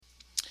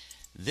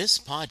This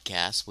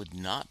podcast would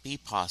not be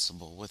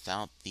possible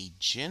without the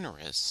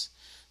generous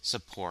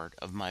support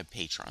of my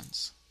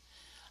patrons.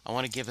 I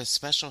want to give a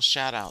special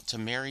shout out to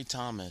Mary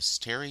Thomas,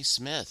 Terry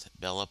Smith,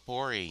 Bella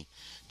Pori,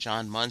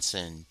 John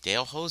Munson,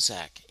 Dale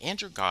Hozak,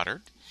 Andrew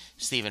Goddard,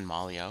 Stephen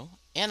Malio,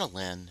 Anna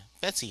Lynn,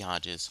 Betsy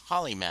Hodges,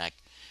 Holly Mack,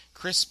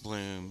 Chris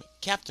Bloom,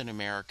 Captain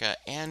America,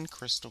 and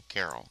Crystal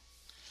Carroll.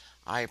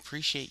 I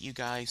appreciate you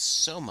guys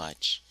so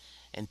much,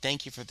 and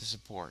thank you for the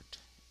support.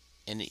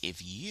 And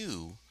if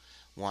you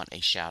want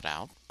a shout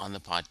out on the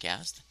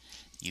podcast,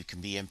 you can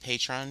be a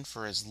patron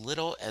for as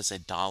little as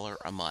 $1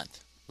 a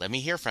month. Let me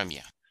hear from you.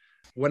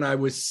 When I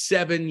was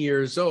 7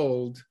 years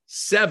old,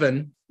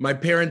 my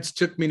parents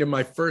took me to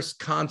my first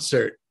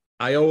concert.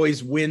 I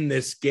always win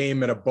this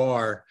game at a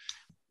bar.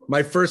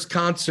 My first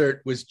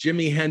concert was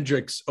Jimi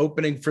Hendrix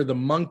opening for the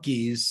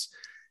Monkees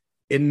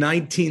in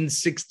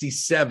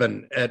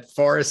 1967 at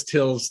Forest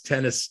Hills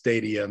Tennis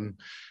Stadium.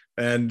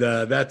 And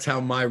that's how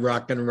my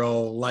rock and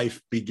roll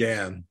life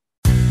began.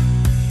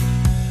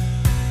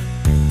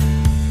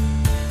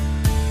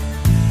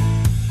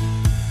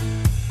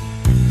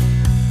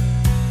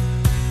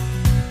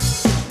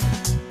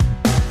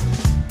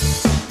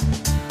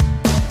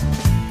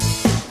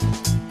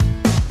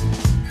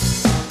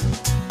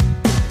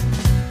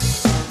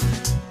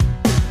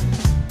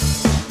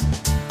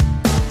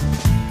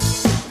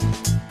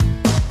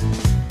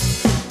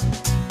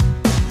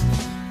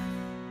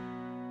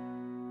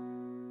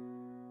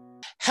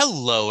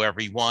 Hello,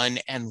 everyone,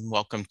 and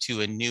welcome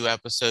to a new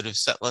episode of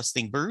Set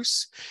Listing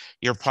Bruce,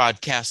 your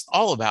podcast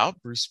all about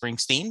Bruce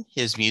Springsteen,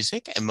 his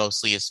music, and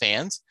mostly his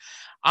fans.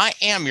 I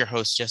am your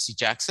host, Jesse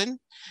Jackson.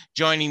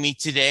 Joining me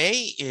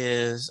today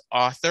is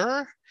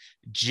author,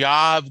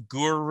 job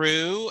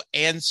guru,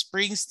 and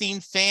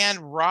Springsteen fan,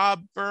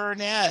 Rob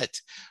Barnett.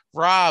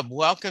 Rob,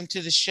 welcome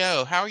to the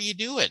show. How are you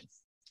doing?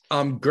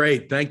 I'm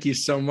great. Thank you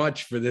so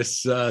much for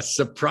this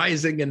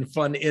surprising and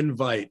fun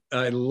invite.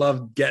 I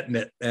love getting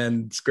it,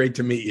 and it's great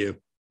to meet you.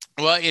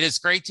 Well, it is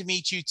great to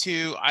meet you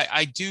too.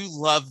 I do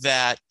love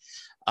that.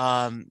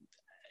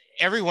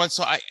 Every once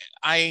in a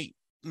while,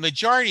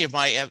 majority of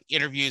my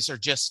interviews are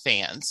just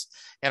fans,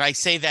 and I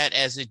say that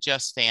as a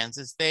just fans,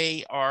 as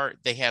they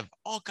have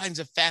all kinds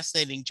of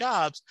fascinating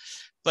jobs,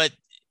 but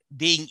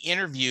being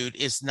interviewed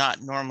is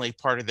not normally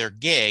part of their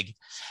gig.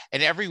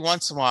 And every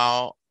once in a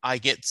while, I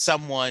get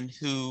someone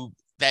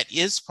that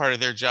is part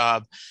of their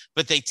job,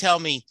 but they tell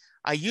me,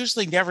 I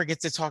usually never get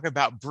to talk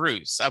about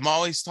Bruce. I'm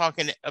always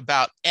talking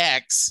about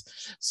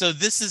X. So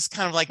this is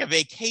kind of like a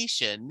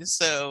vacation.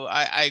 So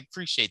I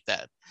appreciate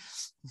that.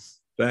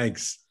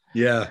 Thanks.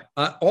 Yeah.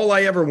 All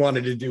I ever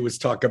wanted to do was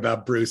talk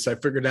about Bruce. I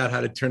figured out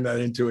how to turn that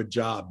into a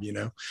job,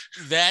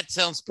 That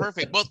sounds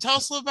perfect. Well, tell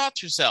us a little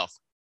about yourself.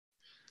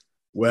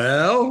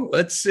 Well,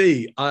 let's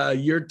see.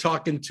 You're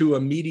talking to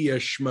a media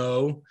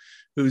schmo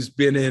who's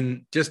been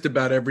in just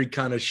about every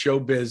kind of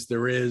showbiz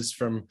there is,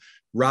 from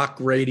rock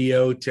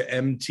radio to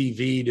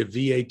MTV to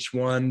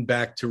VH1,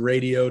 back to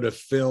radio to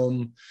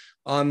film,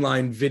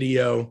 online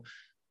video,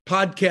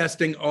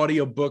 podcasting,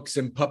 audiobooks,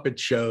 and puppet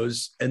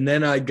shows. And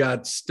then I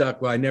got stuck.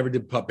 Well, I never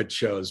did puppet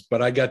shows,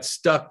 but I got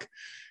stuck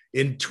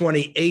in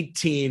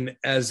 2018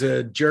 as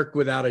a jerk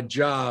without a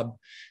job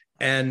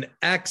and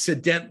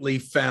accidentally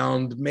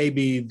found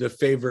maybe the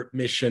favorite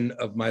mission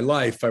of my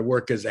life. I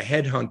work as a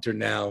headhunter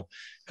now,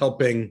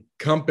 helping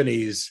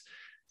companies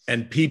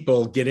and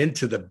people get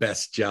into the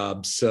best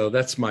jobs. So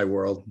that's my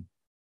world.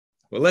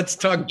 Well, let's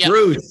talk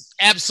Bruce.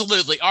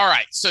 Absolutely. All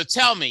right. So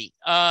tell me,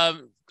 I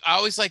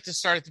always like to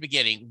start at the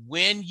beginning.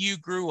 When you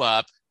grew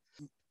up,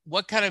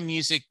 what kind of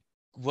music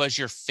was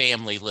your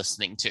family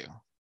listening to?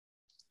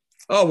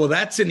 Oh, well,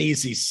 that's an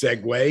easy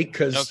segue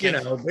because,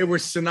 they were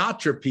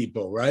Sinatra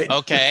people, right?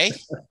 Okay.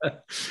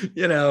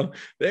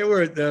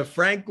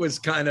 Frank was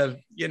kind of,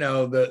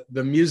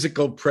 the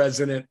musical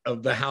president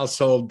of the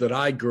household that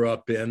I grew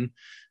up in.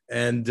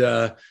 And,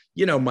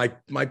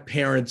 my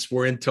parents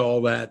were into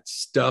all that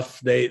stuff.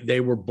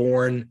 They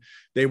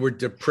were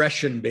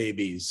Depression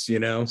babies,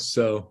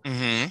 so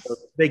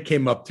they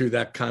came up through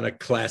that kind of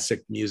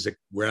classic music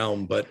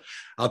realm. But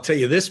I'll tell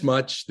you this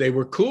much, they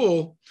were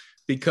cool.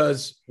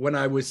 Because when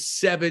I was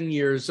 7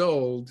 years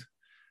old,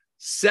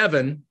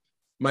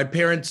 my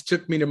parents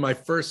took me to my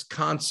first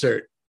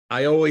concert.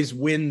 I always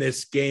win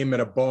this game at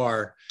a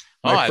bar.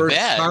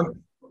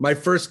 My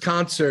first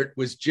concert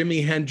was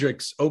Jimi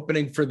Hendrix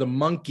opening for the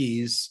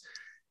Monkees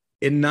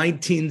in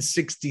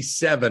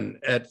 1967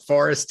 at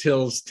Forest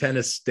Hills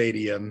Tennis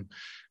Stadium.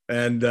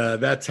 And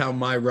that's how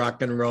my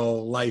rock and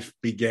roll life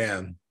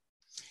began.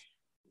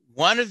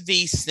 One of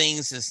these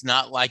things is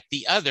not like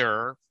the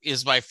other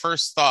is my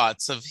first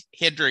thoughts of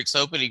Hendrix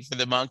opening for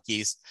the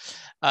Monkees.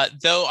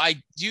 Though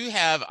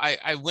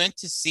I went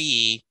to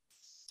see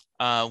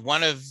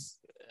one of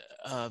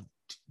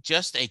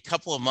just a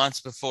couple of months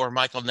before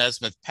Michael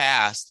Nesmith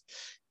passed.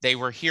 They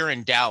were here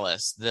in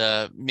Dallas.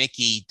 The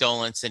Mickey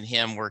Dolenz and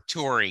him were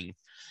touring,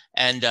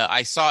 and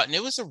I saw it, and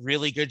it was a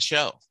really good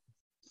show.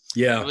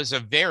 Yeah, it was a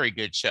very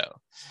good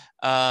show.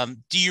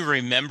 Do you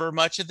remember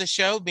much of the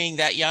show being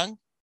that young?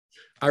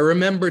 I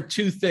remember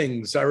two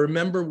things. I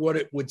remember what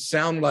it would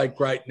sound like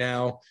right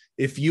now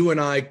if you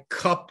and I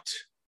cupped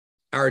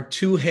our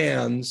two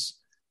hands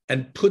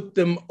and put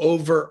them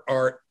over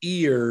our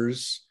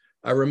ears.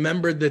 I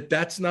remember that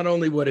that's not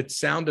only what it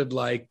sounded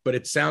like, but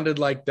it sounded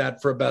like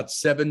that for about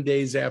 7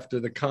 days after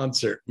the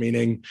concert,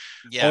 meaning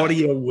Yeah.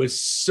 audio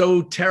was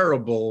so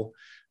terrible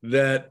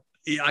that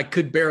I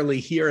could barely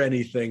hear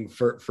anything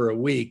for a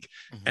week.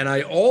 Mhm. And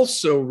I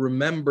also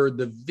remember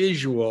the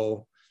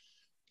visual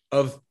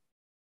of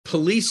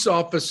police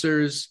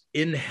officers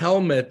in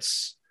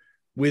helmets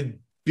with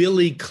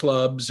billy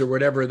clubs or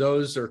whatever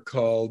those are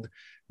called,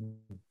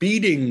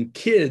 beating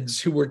kids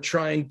who were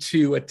trying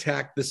to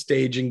attack the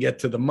stage and get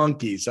to the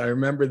monkeys. I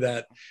remember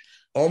that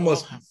Oh,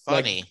 almost how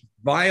like funny.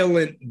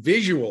 violent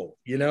visual,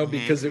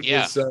 because it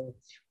Yeah. was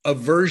a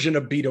version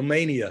of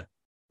Beatlemania.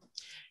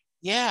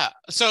 Yeah.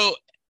 So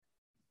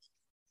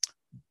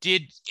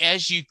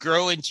as you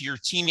grow into your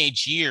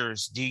teenage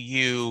years, did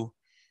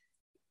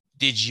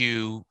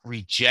you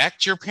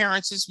reject your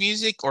parents'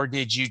 music, or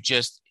did you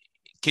just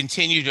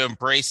continue to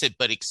embrace it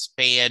but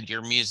expand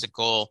your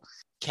musical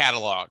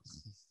catalog?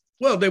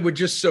 Well, they were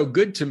just so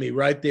good to me,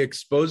 right? They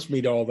exposed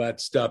me to all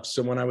that stuff.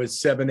 So when I was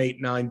 7, 8,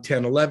 9,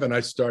 10, 11,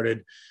 I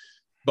started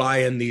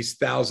buying these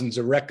thousands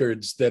of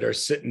records that are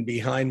sitting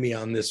behind me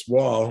on this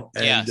wall.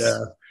 And, Yes.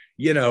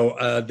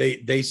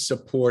 they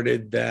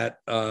supported that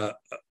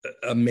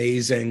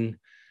amazing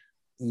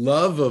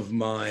love of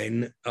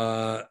mine.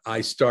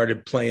 I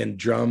started playing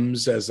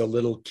drums as a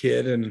little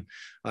kid. And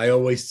I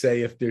always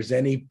say, if there's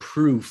any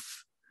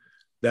proof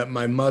that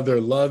my mother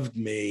loved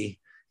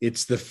me,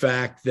 it's the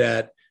fact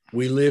that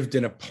we lived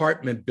in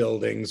apartment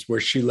buildings where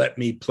she let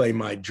me play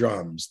my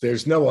drums.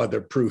 There's no other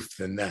proof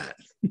than that.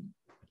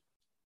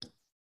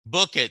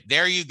 Book it.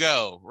 There you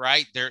go.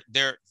 Right there.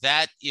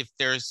 That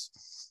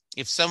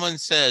if someone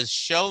says,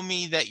 "Show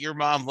me that your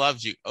mom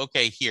loves you,"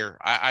 okay, here.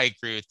 I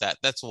agree with that.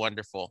 That's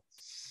wonderful.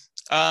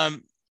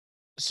 Um,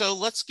 so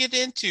let's get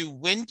into,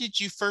 when did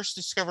you first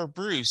discover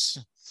Bruce?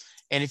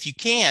 And if you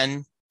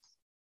can,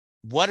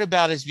 what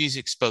about his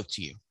music spoke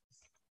to you?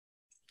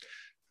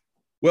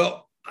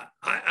 Well,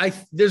 I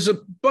there's a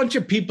bunch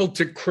of people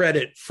to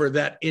credit for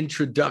that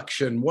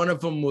introduction. One of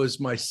them was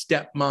my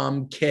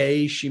stepmom,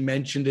 Kay. She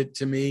mentioned it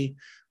to me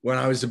when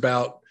I was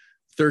about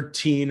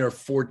 13 or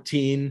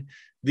 14.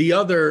 The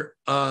other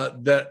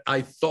that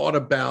I thought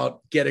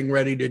about getting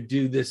ready to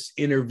do this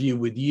interview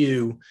with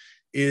you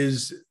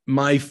is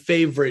my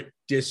favorite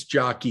disc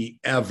jockey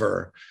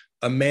ever,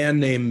 a man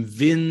named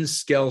Vin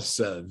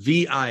Scelsa,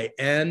 Vin,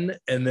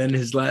 and then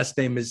his last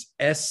name is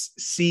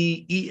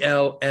Scelsa.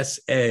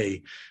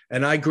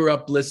 And I grew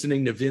up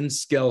listening to Vin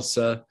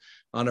Scelsa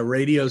on a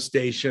radio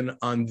station,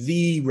 on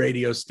the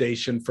radio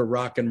station for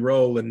rock and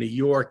roll in New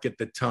York at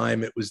the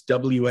time. It was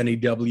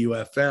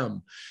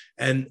WNEW-FM.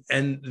 And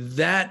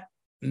that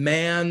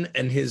man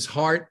and his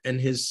heart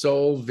and his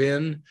soul,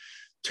 Vin,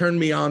 turned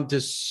me on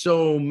to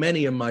so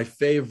many of my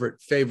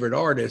favorite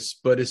artists,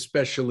 but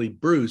especially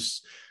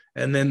Bruce.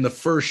 And then the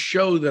first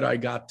show that I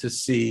got to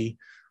see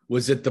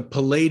was at the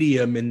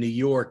Palladium in New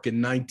York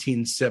in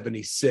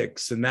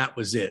 1976. And that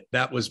was it.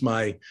 That was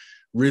my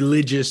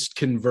religious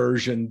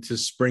conversion to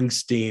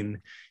Springsteen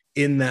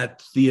in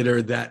that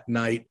theater that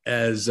night.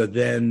 As a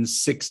then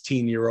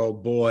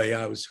 16-year-old boy,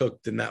 I was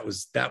hooked, and that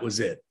was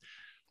it.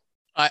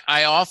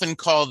 I often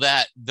call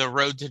that the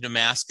road to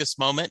Damascus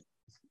moment,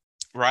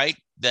 right?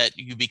 That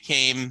you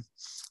became,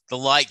 the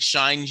light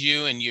shines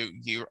you and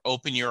you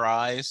open your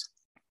eyes.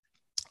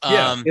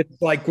 Yeah,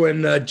 it's like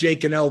when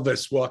Jake and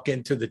Elvis walk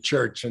into the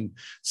church and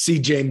see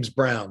James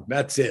Brown.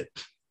 That's it.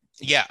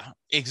 Yeah,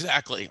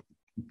 exactly.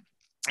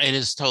 It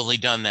has totally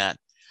done that.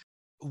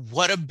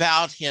 What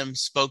about him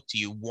spoke to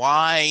you?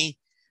 Why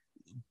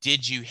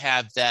did you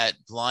have that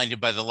blinded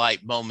by the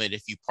light moment,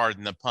 if you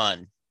pardon the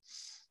pun?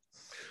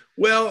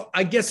 Well,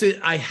 I guess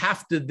I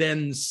have to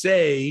then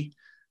say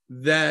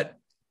that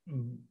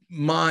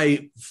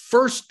my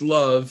first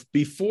love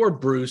before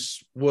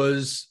Bruce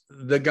was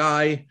the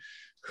guy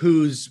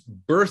whose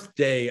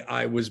birthday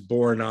I was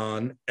born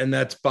on, and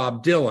that's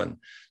Bob Dylan.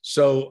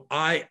 So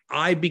I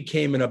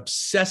became an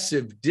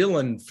obsessive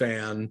Dylan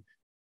fan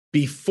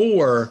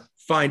before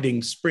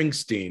finding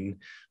Springsteen.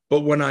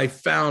 But when I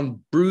found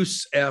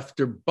Bruce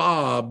after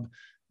Bob,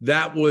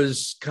 that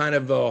was kind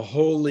of a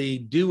holy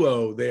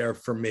duo there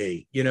for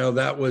me.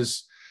 That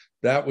was,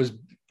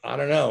 I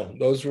don't know.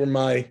 Those were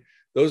my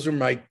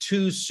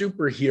two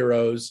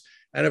superheroes.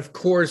 And of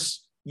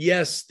course,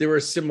 yes, there are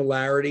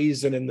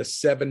similarities. And in the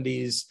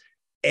 70s,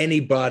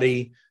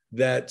 anybody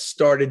that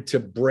started to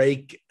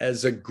break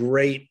as a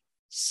great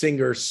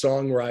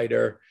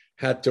singer-songwriter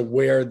had to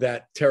wear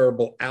that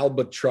terrible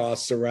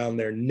albatross around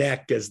their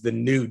neck as the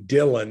new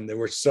Dylan. There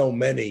were so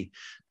many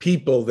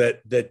people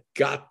that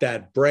got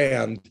that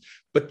brand.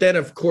 But then,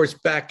 of course,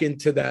 back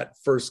into that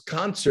first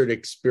concert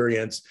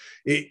experience,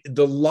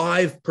 the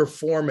live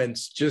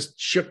performance just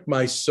shook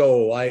my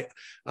soul.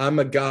 I'm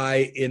a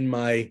guy in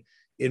my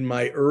in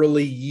my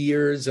early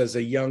years as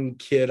a young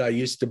kid, I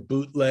used to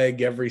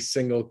bootleg every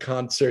single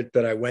concert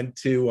that I went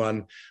to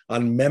on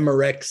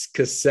Memorex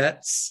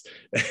cassettes.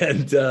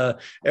 And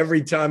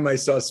every time I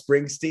saw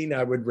Springsteen,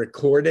 I would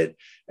record it.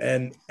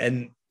 And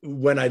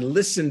when I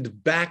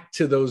listened back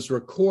to those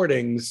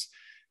recordings,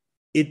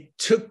 it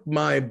took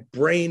my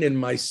brain and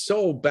my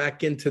soul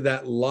back into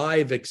that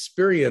live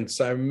experience.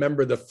 I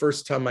remember the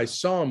first time I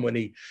saw him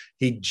when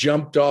he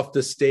jumped off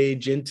the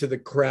stage into the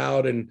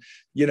crowd and,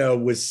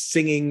 was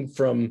singing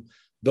from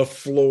the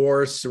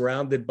floor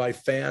surrounded by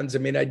fans. I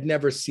mean, I'd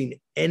never seen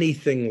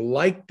anything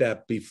like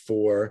that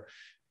before.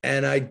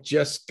 And I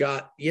just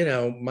got,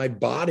 my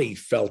body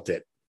felt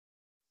it.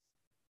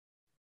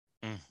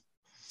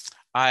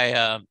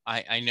 I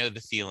know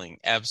the feeling.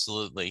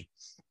 Absolutely.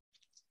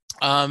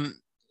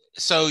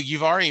 So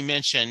you've already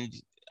mentioned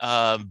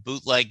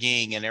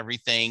bootlegging and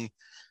everything.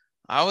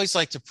 I always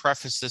like to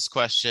preface this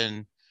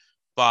question,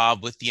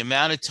 Bob, with the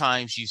amount of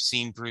times you've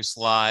seen Bruce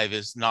live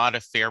is not a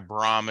fair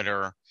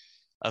barometer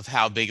of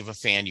how big of a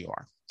fan you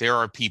are. There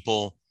are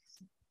people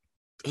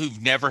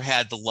who've never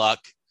had the luck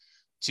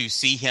to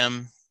see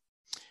him.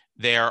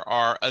 There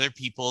are other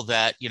people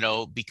that,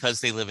 because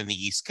they live in the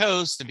East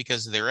Coast and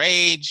because of their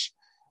age,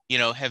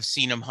 have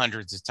seen him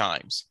hundreds of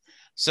times.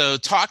 So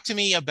talk to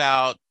me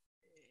about,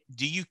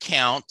 do you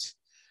count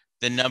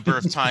the number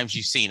of times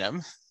you've seen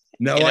him?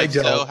 No, I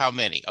don't. So how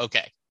many?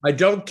 Okay. I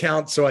don't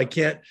count, so I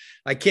can't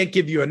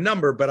give you a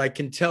number, but I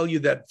can tell you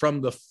that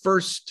from the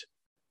first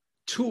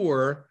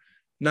tour,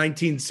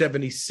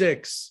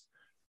 1976,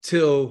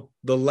 till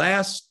the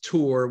last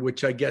tour,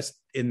 which I guess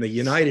in the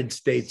United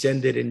States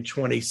ended in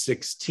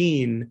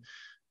 2016,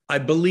 I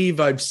believe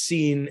I've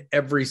seen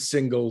every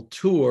single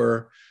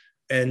tour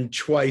and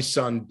twice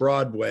on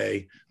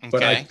Broadway,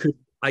 but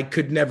I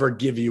could never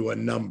give you a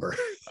number.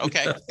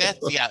 Okay.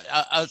 That's,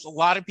 a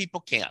lot of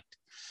people can't.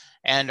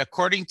 And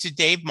according to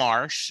Dave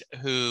Marsh,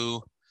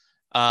 who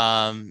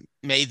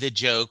made the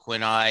joke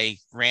when I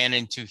ran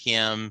into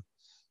him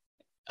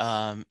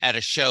at a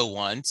show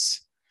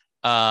once,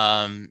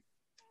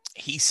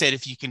 he said,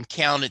 if you can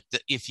count it,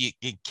 if you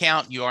can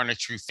count, you aren't a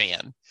true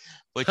fan,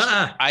 which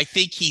I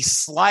think he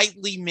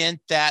slightly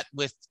meant that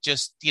with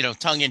just,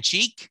 tongue in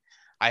cheek,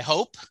 I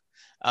hope.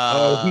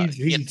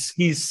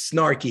 He's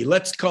snarky.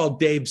 Let's call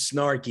Dave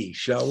snarky,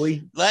 shall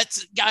we?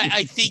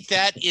 I think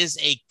that is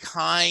a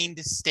kind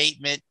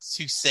statement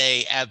to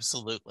say.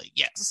 Absolutely.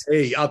 Yes.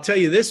 Hey, I'll tell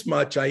you this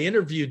much. I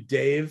interviewed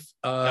Dave.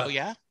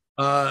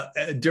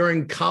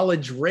 During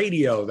college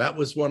radio. That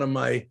was one of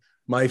my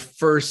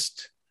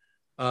first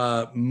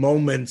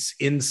moments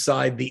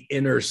inside the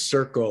inner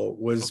circle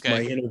was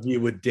my interview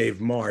with Dave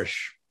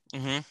Marsh.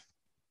 Mm-hmm.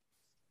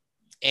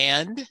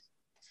 And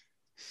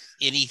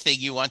anything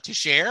you want to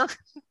share?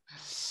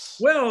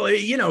 Well,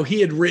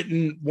 he had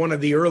written one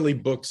of the early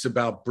books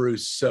about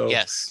Bruce. So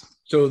yes.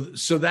 So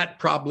that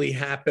probably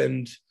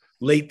happened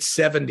late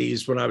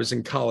 70s when I was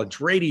in college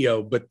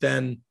radio. But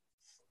then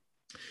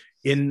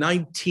in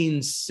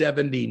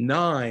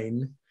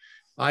 1979,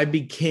 I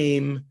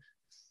became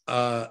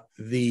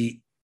the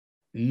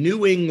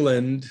New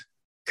England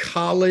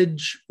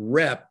college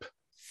rep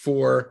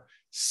for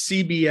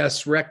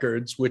CBS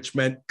Records, which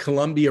meant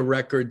Columbia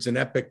Records and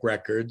Epic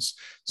Records.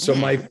 So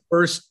my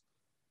first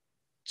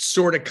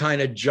sort of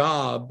kind of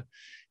job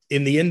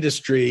in the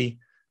industry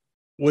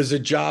was a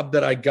job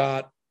that I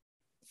got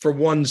for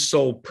one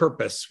sole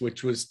purpose,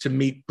 which was to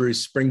meet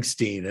Bruce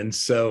Springsteen. And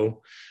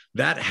so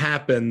that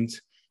happened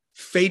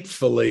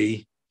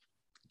fatefully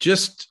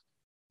just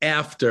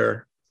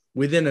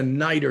within a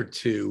night or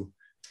two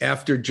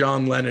after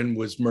John Lennon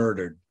was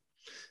murdered.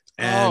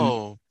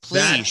 And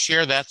please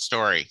share that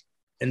story.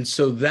 And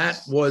so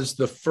that was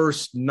the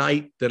first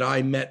night that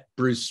I met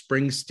Bruce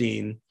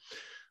Springsteen.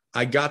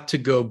 I got to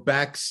go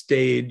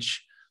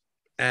backstage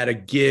at a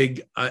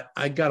gig.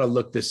 I got to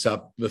look this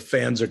up. The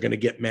fans are going to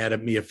get mad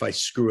at me if I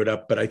screw it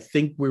up, but I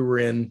think we were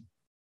in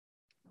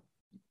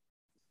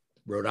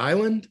Rhode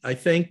Island, I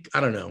think. I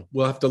don't know.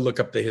 We'll have to look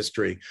up the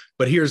history.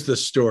 But here's the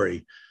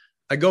story.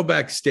 I go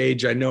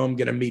backstage. I know I'm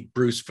going to meet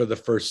Bruce for the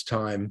first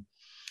time.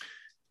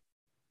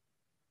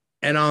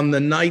 And on the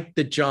night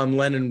that John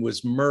Lennon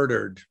was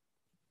murdered,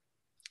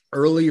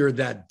 earlier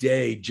that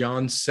day,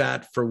 John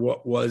sat for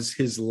what was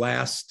his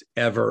last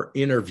ever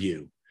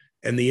interview.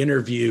 And the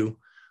interview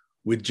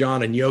with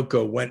John and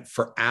Yoko went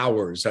for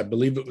hours. I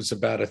believe it was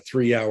about a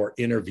 3-hour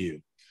interview.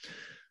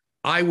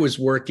 I was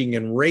working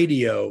in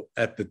radio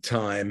at the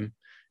time.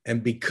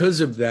 And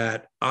because of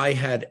that, I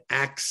had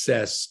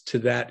access to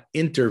that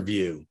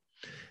interview.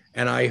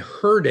 And I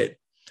heard it.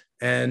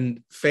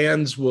 And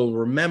fans will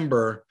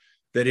remember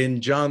that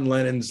in John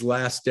Lennon's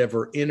last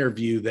ever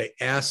interview, they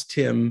asked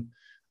him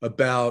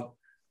about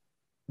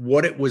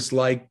what it was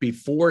like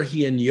before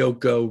he and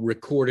Yoko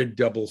recorded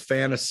Double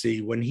Fantasy,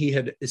 when he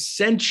had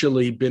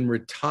essentially been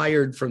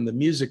retired from the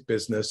music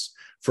business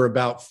for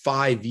about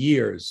 5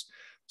 years.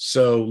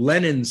 So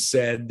Lennon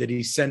said that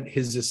he sent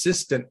his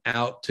assistant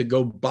out to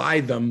go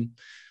buy them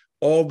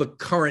all the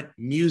current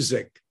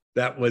music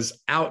that was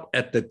out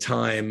at the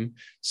time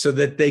so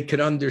that they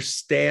could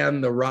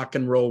understand the rock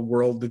and roll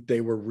world that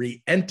they were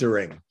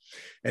re-entering.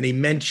 And he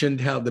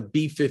mentioned how the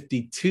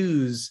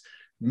B-52s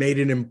made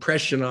an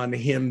impression on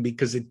him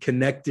because it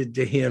connected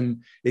to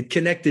him. It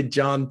connected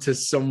John to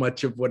so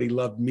much of what he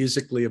loved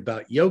musically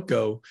about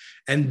Yoko.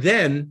 And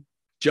then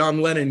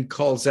John Lennon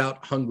calls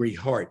out Hungry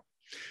Heart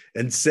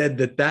and said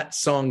that that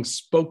song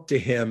spoke to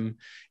him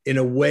in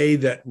a way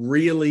that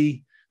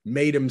really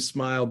made him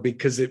smile,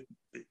 because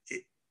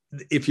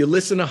if you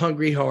listen to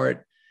Hungry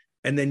Heart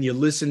and then you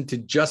listen to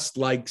Just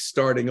Like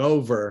Starting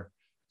Over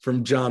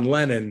from John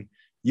Lennon,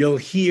 you'll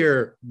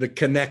hear the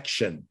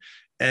connection.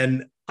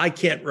 And I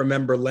can't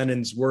remember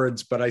Lennon's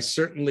words, but I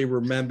certainly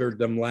remembered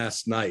them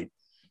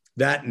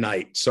that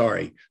night.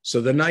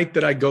 So the night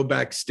that I go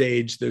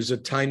backstage, there's a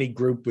tiny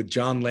group with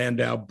John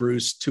Landau,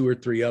 Bruce, 2 or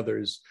 3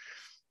 others.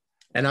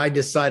 And I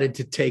decided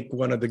to take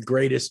one of the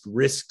greatest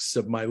risks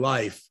of my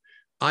life.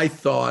 I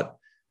thought,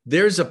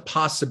 there's a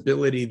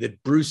possibility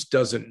that Bruce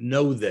doesn't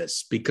know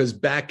this, because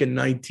back in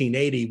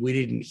 1980, we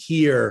didn't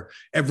hear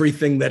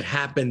everything that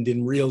happened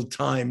in real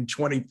time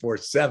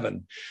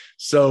 24/7.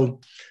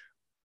 So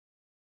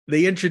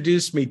they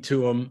introduced me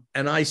to him,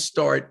 and I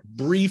start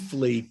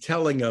briefly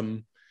telling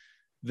him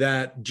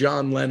that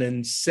John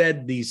Lennon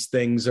said these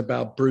things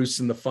about Bruce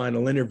in the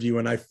final interview.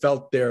 And I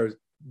felt there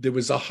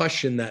was a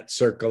hush in that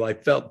circle. I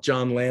felt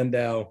John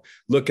Landau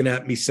looking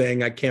at me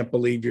saying, I can't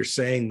believe you're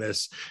saying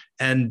this.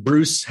 And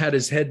Bruce had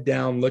his head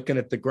down looking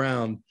at the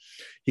ground.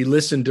 He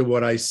listened to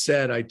what I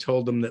said. I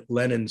told him that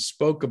Lennon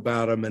spoke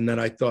about him and that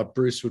I thought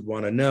Bruce would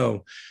want to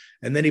know.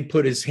 And then he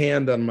put his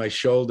hand on my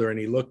shoulder and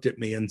he looked at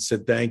me and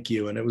said, thank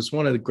you. And it was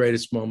one of the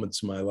greatest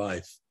moments of my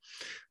life.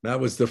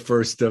 That was the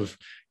first of,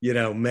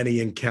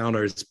 many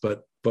encounters,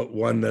 but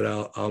one that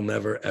I'll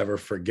never, ever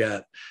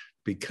forget,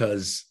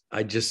 because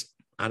I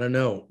don't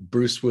know,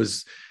 Bruce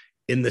was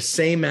in the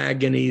same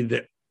agony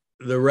that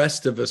the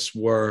rest of us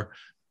were,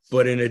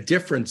 but in a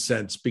different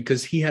sense,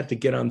 because he had to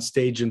get on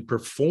stage and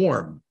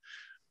perform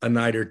a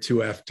night or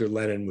two after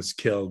Lennon was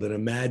killed. And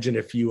imagine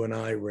if you and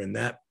I were in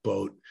that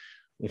boat,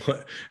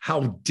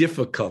 how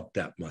difficult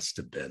that must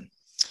have been.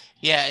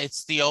 Yeah,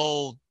 it's the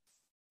old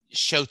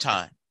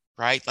showtime,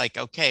 right? Like,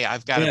 okay,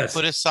 I've got to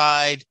put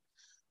aside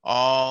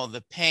all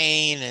the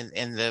pain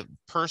and the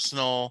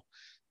personal,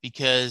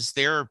 because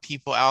there are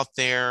people out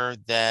there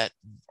that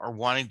are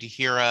wanting to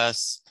hear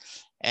us.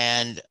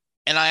 And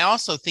I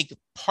also think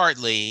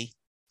partly,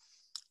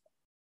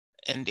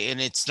 and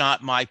it's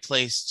not my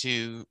place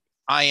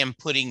I am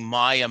putting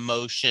my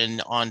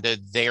emotion onto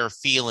their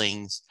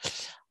feelings.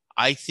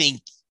 I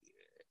think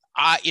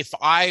if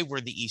I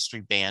were the E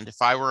Street Band,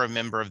 if I were a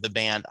member of the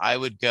band, I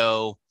would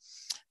go,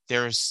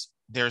 there's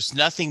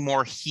nothing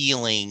more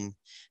healing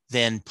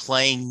than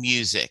playing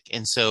music.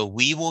 And so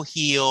we will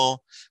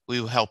heal,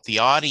 we will help the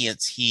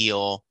audience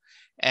heal.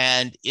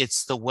 And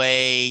it's the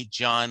way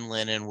John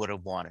Lennon would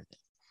have wanted it.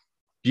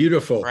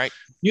 Beautiful, right?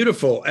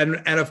 Beautiful.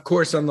 And of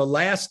course, on the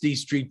last E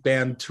Street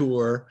Band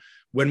tour,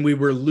 when we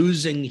were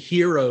losing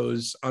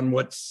heroes on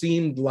what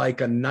seemed like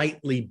a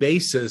nightly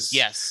basis,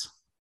 yes,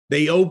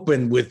 they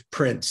opened with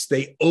Prince.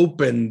 They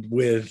opened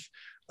with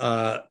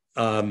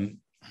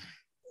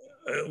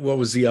what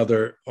was the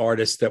other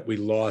artist that we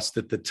lost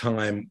at the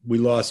time? We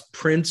lost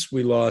Prince,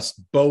 we lost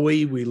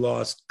Bowie, we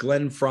lost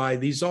Glenn Frey.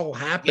 These all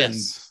happened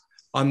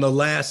on the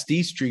last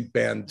E Street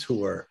Band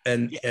tour.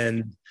 And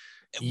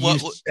you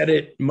said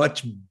it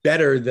much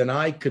better than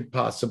I could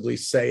possibly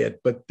say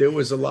it, but there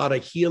was a lot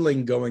of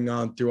healing going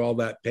on through all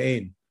that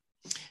pain.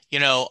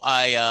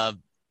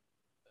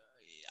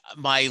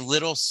 My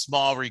little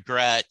small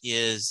regret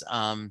is,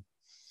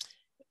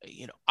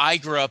 I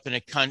grew up in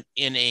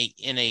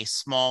a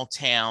small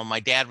town. My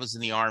dad was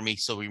in the Army,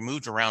 so we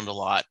moved around a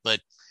lot, but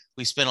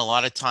we spent a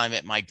lot of time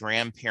at my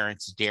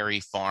grandparents' dairy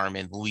farm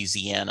in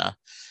Louisiana.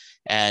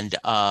 And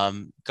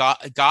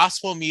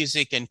gospel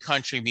music and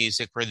country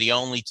music were the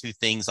only 2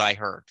 things I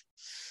heard,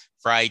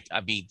 right? I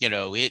mean,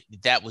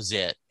 that was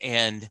it.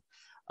 And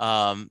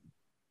to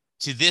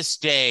this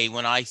day,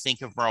 when I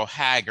think of Merle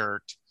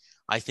Haggard,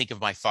 I think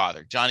of my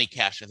father. Johnny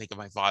Cash, I think of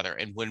my father.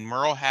 And when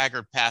Merle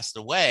Haggard passed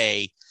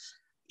away,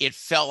 it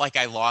felt like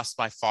I lost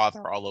my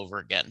father all over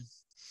again.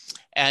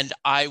 And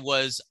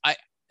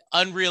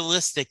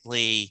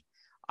unrealistically,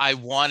 I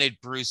wanted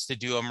Bruce to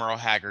do a Merle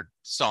Haggard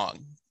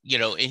song,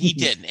 and he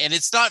didn't. And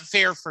it's not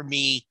fair for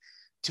me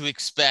to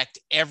expect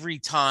every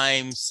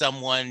time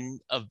someone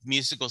of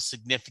musical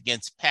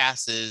significance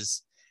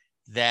passes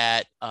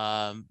that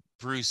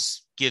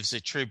Bruce gives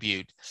a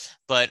tribute.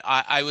 But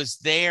I was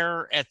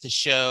there at the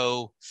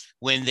show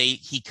when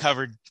he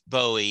covered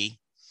Bowie,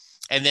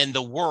 and then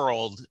the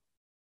world,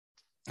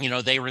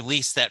 they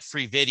released that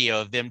free video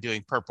of them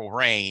doing Purple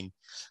Rain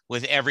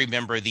with every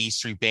member of the E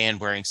Street Band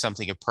wearing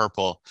something of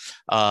purple.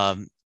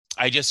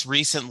 I just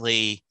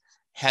recently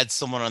had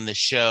someone on the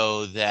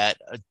show that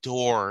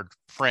adored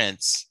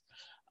Prince,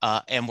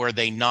 and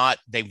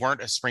they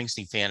weren't a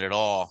Springsteen fan at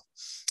all.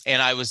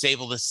 And I was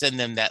able to send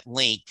them that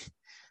link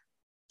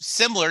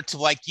similar to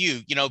like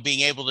you know, being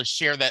able to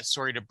share that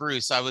story to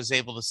Bruce, I was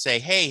able to say,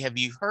 hey, have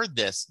you heard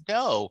this?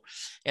 No.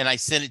 And I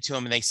sent it to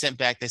him and they sent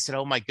back, they said,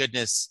 oh my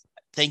goodness,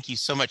 thank you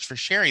so much for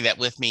sharing that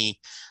with me.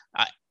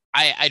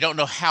 I, I don't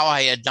know how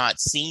I had not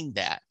seen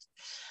that.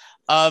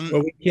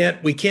 Well,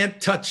 we can't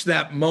touch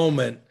that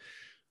moment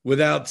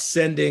without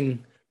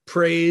sending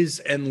praise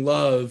and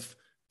love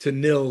to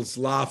Nils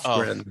Oh,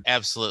 Lofgren,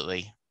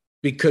 absolutely.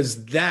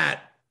 because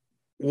that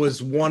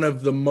was one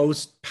of the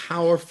most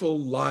powerful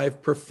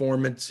live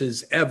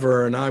performances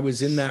ever. And I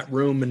was in that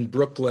room in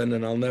Brooklyn,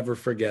 and I'll never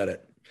forget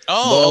it.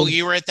 Oh, Love,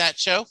 you were at that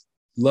show?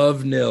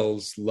 love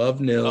Nils,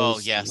 love Oh,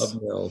 Nils, yes.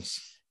 love Nils.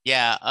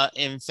 Yeah.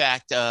 In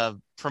fact,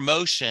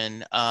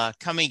 promotion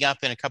coming up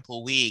in a couple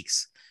of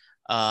weeks.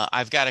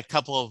 I've got a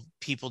couple of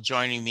people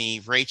joining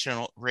me,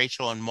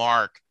 Rachel and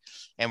Mark,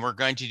 and we're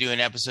going to do an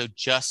episode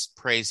just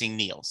praising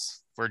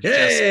Niels. We're just,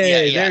 yeah, Hey,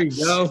 there yeah,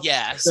 you go.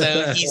 yeah.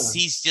 So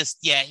he's just,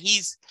 yeah,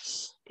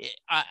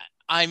 I,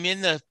 I'm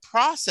in the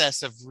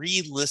process of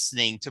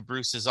re-listening to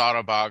Bruce's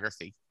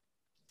autobiography,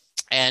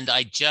 and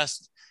I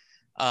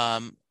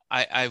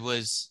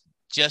was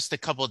just a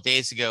couple of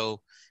days ago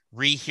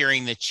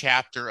rehearing the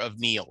chapter of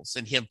Niels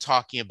and him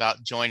talking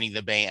about joining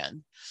the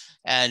band.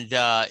 And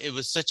it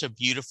was such a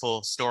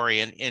beautiful story.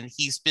 And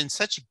he's been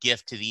such a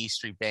gift to the E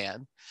Street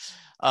Band.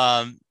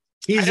 I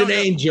He's an don't know.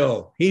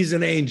 angel. He's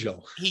an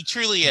angel. He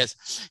truly is.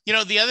 You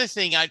know, the other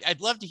thing,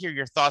 I'd love to hear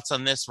your thoughts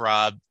on this,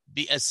 Rob,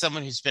 as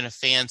someone who's been a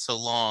fan so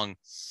long.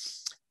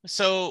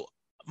 So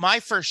my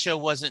first show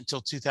wasn't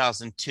until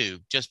 2002,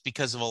 just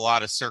because of a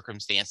lot of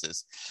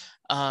circumstances.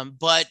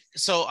 But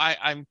so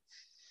I'm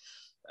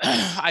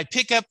I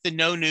pick up the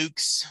No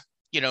Nukes,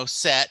 you know,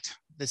 set,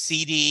 the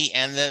CD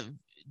and the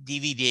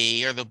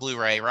DVD or the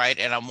Blu-ray, right?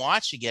 And I'm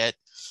watching it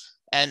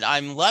and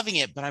I'm loving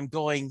it, but I'm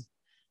going,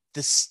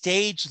 the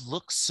stage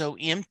looks so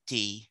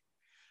empty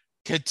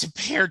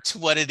compared to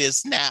what it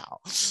is now,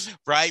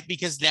 right?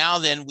 Because now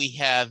then we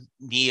have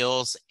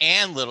Niels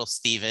and Little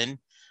Steven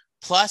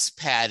plus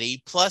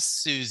Patty plus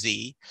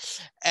Susie.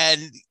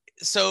 And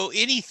so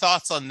any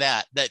thoughts on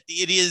that? That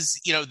it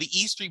is, you know, the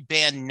E Street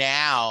Band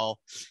now,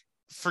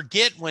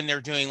 forget when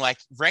they're doing like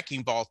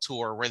Wrecking Ball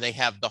tour where they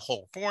have the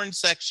whole horn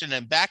section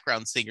and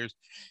background singers,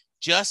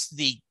 just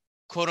the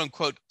quote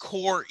unquote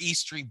core E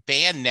Street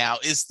Band now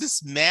is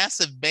this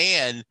massive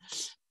band.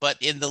 But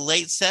in the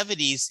late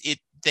 70s,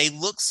 they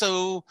look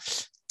so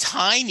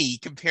tiny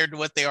compared to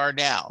what they are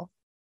now.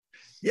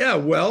 Yeah,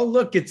 well,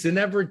 look, it's an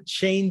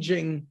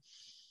ever-changing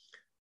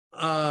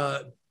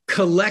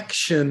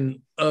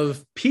collection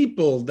of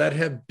people that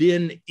have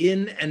been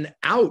in and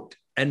out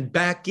and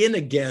back in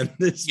again,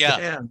 this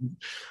band,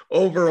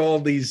 over all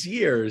these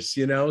years,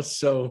 you know.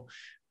 So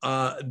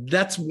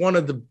that's one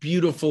of the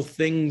beautiful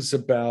things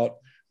about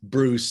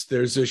Bruce.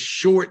 There's a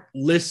short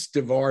list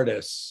of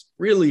artists,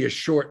 really a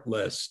short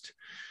list,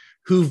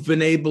 who've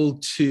been able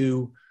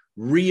to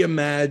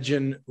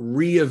reimagine,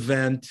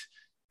 reinvent,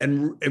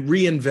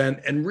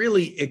 and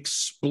really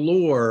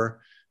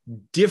explore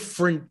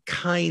different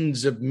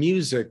kinds of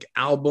music,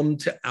 album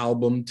to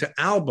album to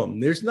album.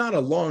 There's not a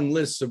long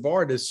list of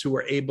artists who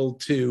are able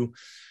to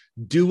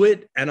do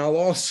it. And I'll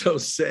also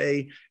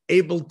say,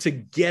 able to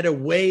get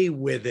away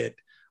with it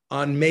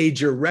on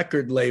major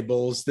record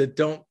labels that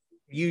don't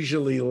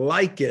usually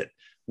like it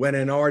when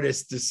an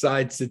artist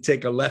decides to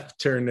take a left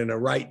turn and a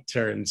right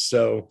turn.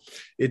 So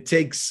it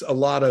takes a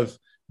lot of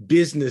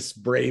business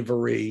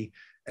bravery,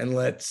 and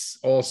let's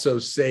also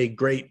say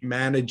great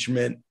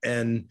management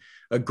and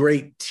a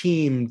great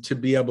team to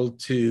be able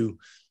to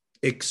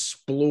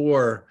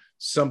explore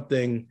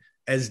something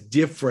as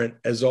different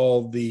as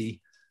all the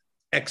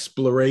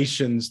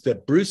explorations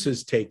that Bruce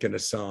has taken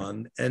us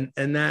on. And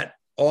that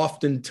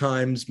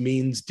oftentimes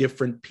means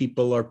different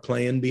people are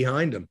playing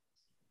behind him.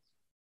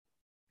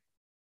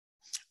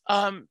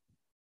 I'm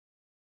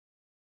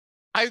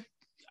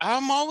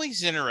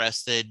always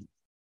interested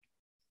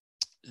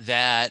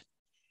that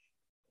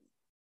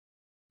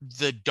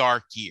the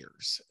dark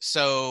years.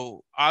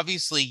 So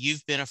obviously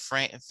you've been a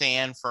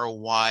fan for a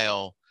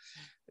while.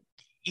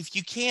 If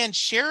you can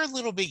share a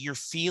little bit your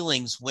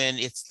feelings when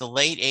it's the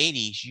late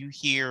 80s, you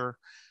hear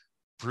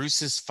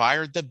Bruce has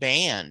fired the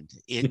band.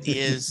 It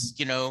is,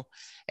 you know,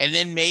 and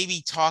then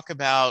maybe talk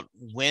about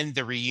when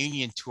the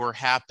reunion tour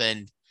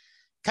happened.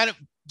 Kind of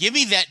give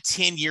me that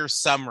 10-year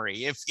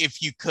summary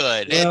if you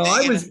could. Well,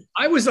 And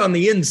I was on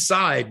the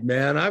inside,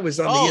 man. I was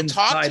on the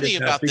inside. Talk to me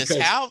about this.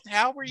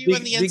 How were you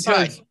on the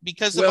inside?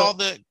 Because of all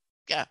the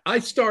I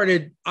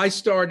started a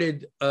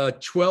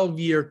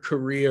 12-year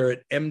career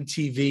at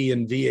MTV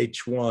and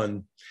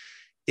VH1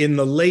 in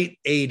the late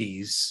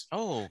 80s.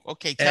 Oh,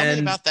 okay. Tell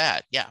me about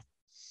that. Yeah.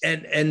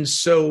 And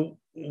so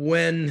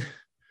when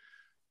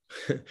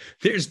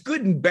there's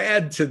good and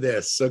bad to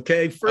this,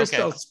 okay? First,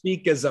 I'll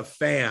speak as a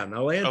fan.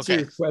 I'll answer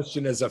your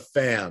question as a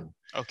fan.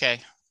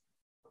 Okay.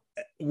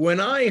 When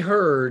I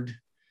heard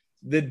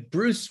that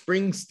Bruce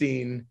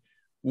Springsteen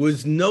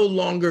was no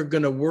longer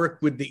going to work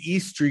with the E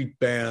Street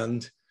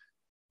Band,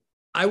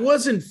 I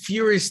wasn't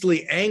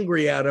furiously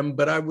angry at him,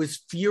 but I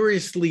was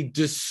furiously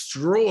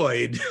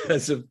destroyed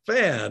as a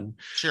fan.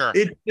 Sure.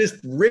 It just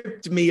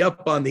ripped me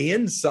up on the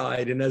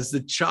inside. And as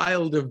the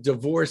child of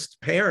divorced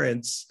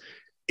parents,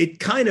 it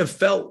kind of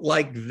felt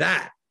like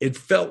that. It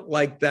felt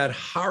like that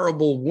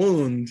horrible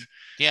wound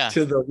Yeah.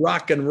 to the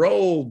rock and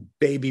roll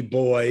baby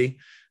boy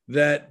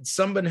that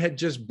someone had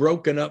just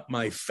broken up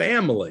my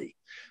family.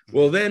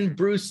 Well, then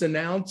Bruce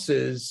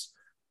announces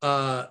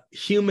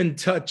Human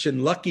Touch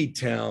in Lucky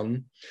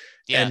Town.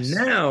 Yes.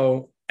 And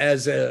now,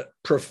 as a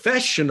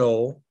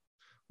professional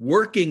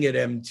working at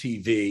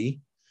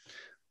MTV,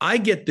 I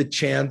get the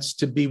chance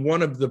to be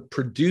one of the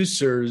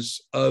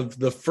producers of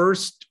the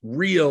first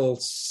real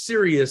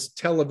serious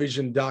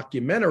television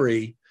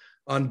documentary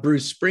on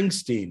Bruce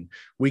Springsteen.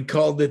 We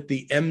called it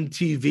the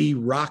MTV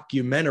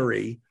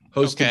Rockumentary,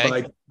 hosted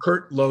by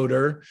Kurt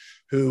Loder,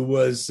 who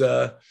was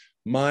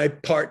my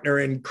partner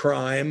in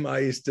crime. I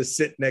used to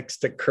sit next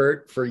to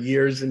Kurt for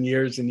years and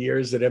years and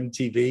years at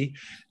MTV.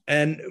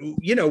 And,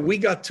 you know, we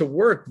got to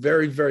work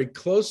very, very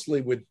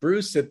closely with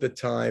Bruce at the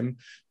time.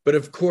 But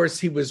of course,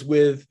 he was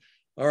with,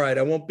 all right,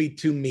 I won't be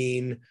too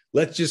mean.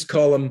 Let's just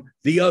call them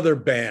the other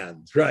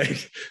band,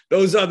 right?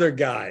 Those other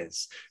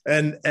guys.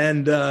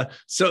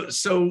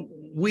 So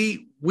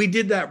we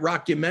did that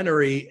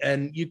rockumentary,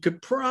 and you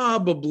could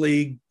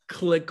probably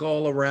click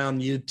all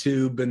around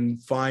YouTube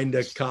and find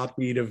a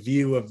copied a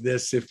view of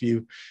this if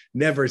you've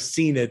never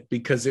seen it,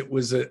 because it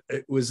was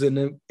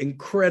an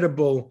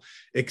incredible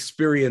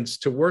experience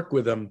to work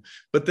with him.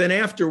 But then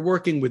after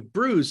working with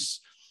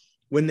Bruce,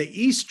 when the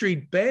E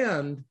Street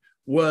Band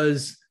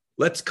was,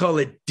 let's call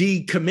it,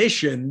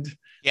 decommissioned,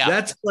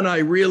 that's when I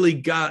really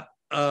got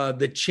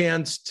the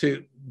chance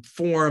to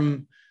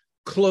form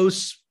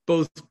close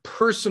both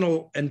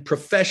personal and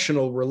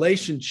professional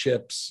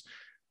relationships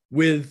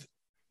with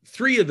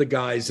three of the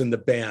guys in the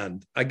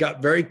band. I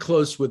got very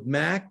close with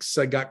Max.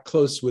 I got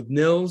close with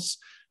Nils.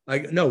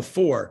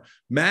 Four.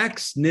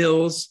 Max,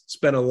 Nils,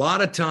 spent a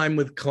lot of time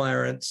with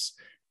Clarence,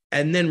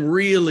 and then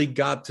really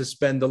got to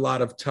spend a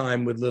lot of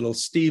time with little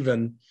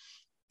Steven.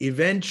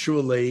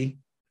 Eventually,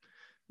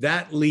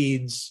 that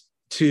leads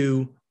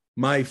to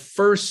my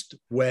first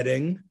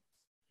wedding.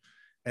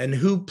 And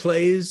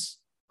who's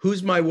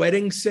my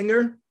wedding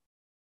singer?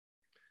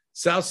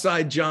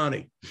 Southside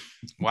Johnny.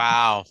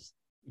 Wow.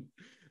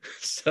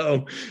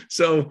 So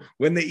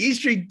when the E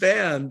Street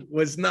Band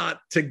was not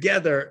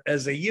together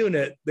as a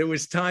unit, there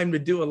was time to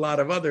do a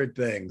lot of other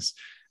things.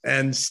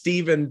 And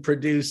Stephen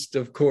produced,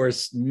 of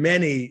course,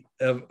 many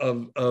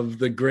of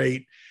the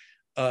great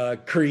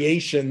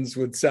creations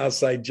with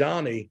Southside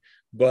Johnny.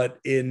 But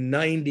in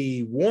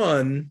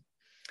 91,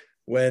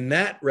 when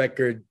that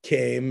record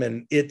came,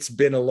 and It's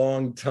Been a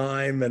Long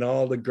Time, and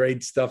all the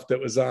great stuff that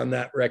was on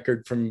that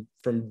record from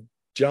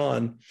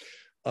John,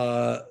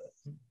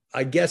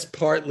 I guess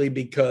partly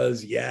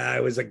because, I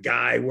was a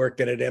guy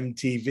working at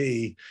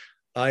MTV,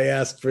 I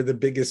asked for the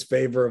biggest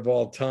favor of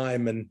all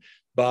time, and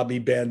Bobby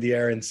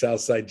Bandiera and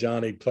Southside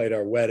Johnny played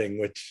our wedding,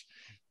 which,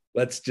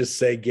 let's just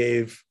say,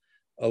 gave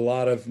a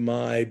lot of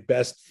my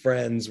best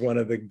friends one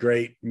of the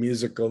great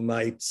musical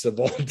nights of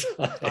all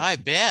time. I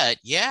bet.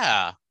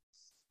 Yeah.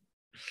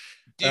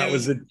 Dude. That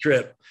was a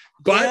trip.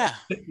 But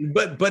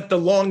the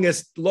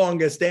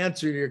longest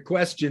answer to your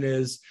question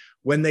is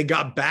when they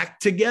got back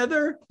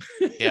together.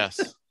 Yes.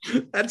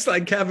 That's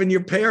like having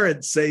your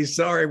parents say,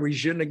 sorry, we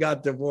shouldn't have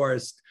got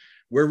divorced.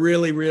 We're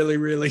really, really,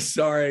 really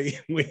sorry.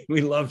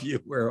 We love you.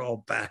 We're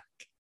all back.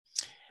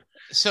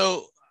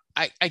 So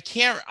I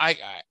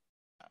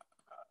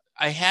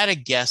had a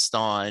guest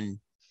on,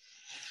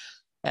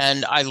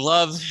 and I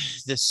love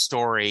this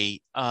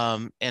story.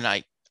 And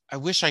I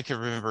wish I could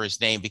remember his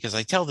name, because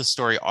I tell the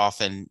story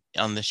often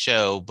on the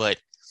show, but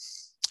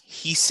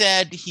he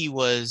said he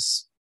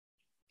was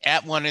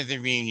at one of the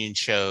reunion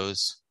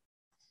shows,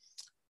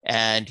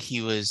 and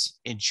he was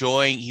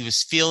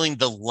feeling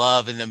the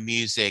love and the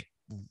music,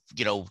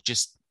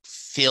 just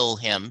fill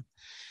him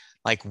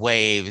like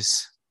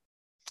waves.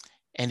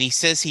 And he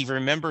says he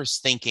remembers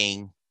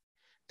thinking,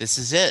 this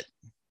is it.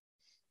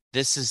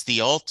 This is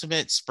the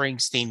ultimate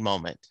Springsteen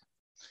moment,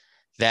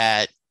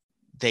 that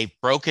they've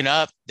broken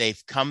up,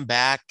 they've come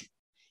back.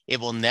 It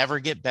will never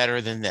get better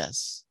than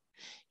this.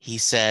 He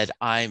said,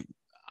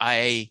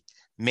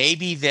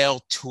 maybe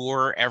they'll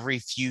tour every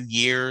few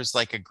years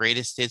like a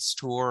greatest hits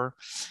tour,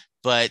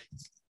 but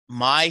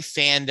my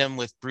fandom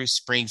with Bruce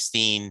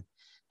Springsteen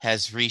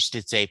has reached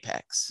its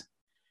apex.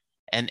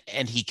 And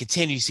he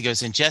continues, he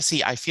goes, and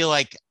Jesse, I feel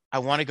like I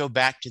want to go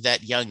back to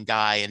that young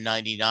guy in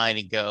 99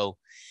 and go,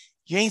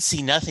 you ain't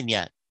seen nothing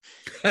yet.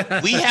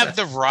 We have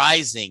the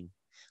Rising.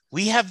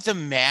 We have the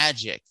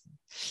Magic.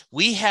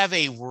 We have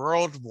a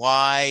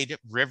worldwide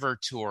river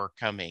tour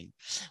coming.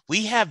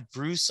 We have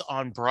Bruce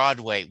on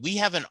Broadway. We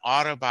have an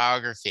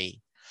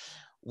autobiography.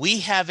 We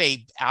have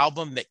a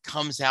album that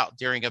comes out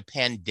during a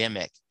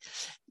pandemic.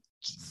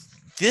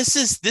 This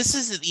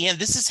is at the end.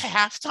 This is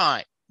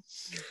halftime.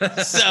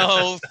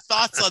 So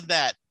thoughts on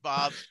that,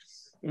 Bob?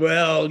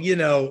 Well,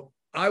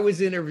 I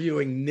was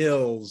interviewing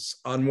Nils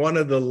on one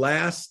of the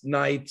last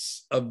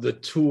nights of the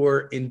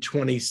tour in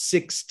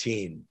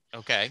 2016.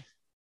 Okay.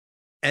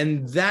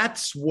 And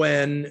that's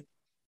when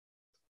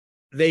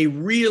they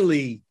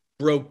really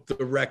broke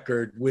the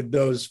record with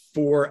those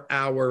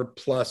 4-hour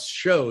plus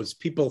shows.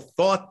 People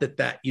thought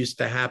that used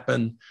to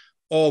happen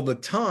all the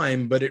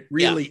time, but it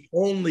really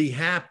only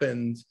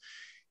happened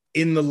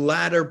in the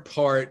latter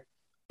part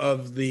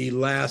of the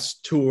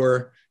last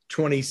tour,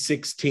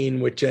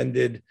 2016, which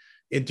ended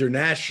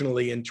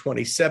internationally in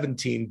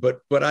 2017.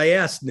 But I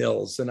asked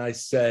Nils and I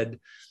said,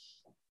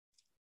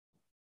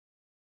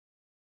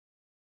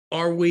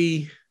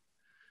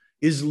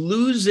 is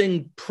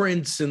losing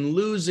Prince and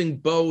losing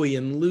Bowie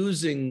and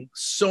losing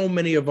so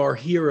many of our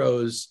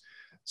heroes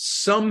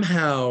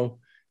somehow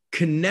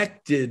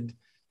connected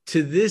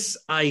to this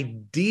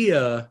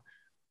idea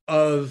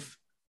of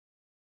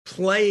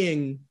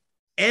playing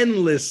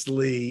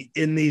endlessly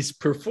in these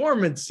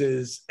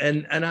performances?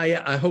 And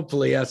I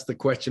hopefully asked the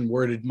question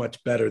worded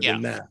much better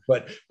than that,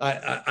 but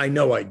I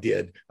know I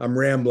did. I'm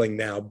rambling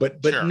now, but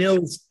sure.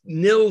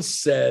 Nils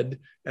said,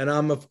 and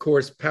I'm of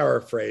course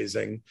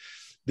paraphrasing,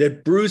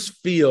 that Bruce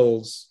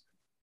feels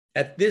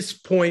at this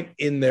point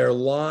in their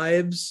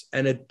lives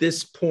and at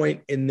this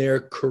point in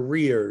their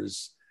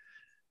careers,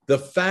 the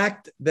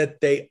fact that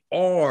they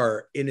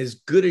are in as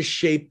good a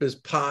shape as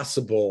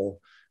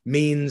possible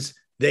means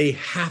they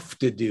have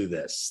to do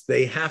this.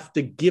 They have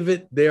to give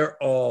it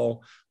their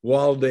all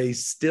while they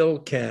still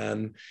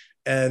can.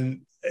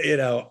 And,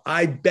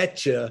 I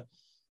bet you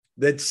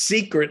that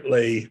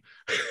secretly,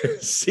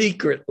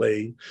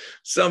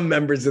 some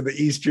members of the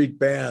E Street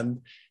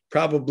Band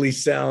probably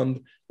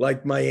sound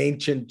like my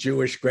ancient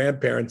Jewish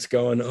grandparents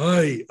going,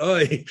 oi,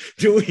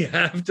 do we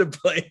have to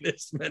play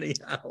this many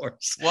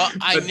hours? Well,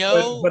 I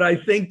know. But I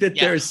think that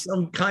there's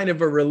some kind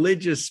of a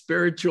religious,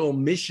 spiritual,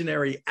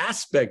 missionary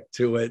aspect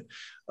to it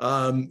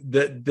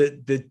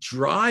that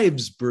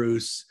drives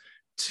Bruce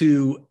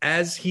to,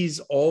 as he's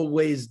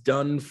always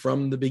done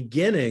from the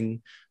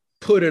beginning,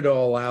 put it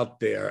all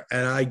out there.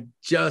 And I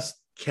just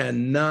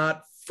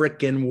cannot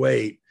frickin'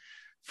 wait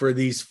for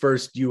these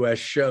first U.S.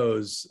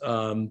 shows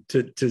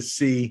to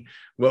see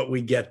what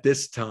we get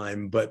this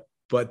time. But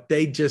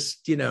they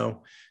just,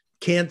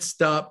 can't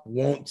stop,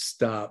 won't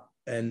stop.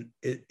 And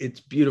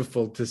it's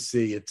beautiful to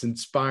see. It's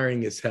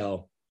inspiring as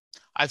hell.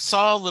 I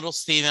saw Little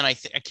Steven. I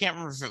can't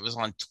remember if it was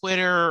on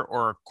Twitter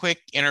or a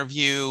quick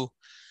interview,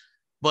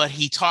 but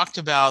he talked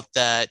about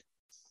that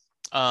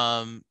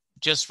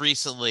just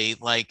recently,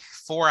 like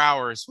 4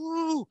 hours.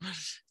 Woo,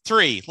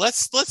 3.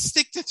 Let's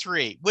stick to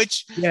 3,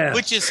 which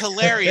is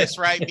hilarious,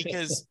 right?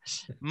 Because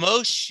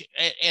most,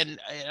 and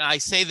I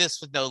say this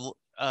with no,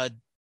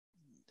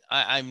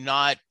 I'm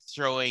not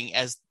throwing,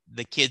 as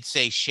the kids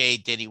say,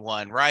 shade to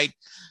anyone, right?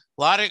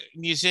 A lot of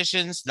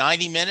musicians,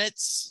 90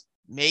 minutes,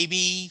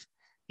 maybe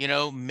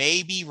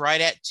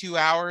right at 2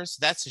 hours.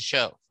 That's a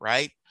show,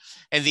 right?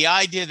 And the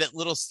idea that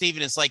Little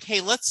Steven is like, hey,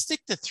 let's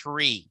stick to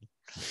 3.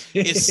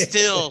 Is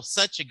still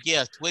such a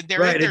gift when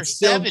they're in their 70s. It's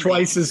still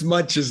twice as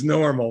much as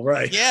normal,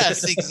 right?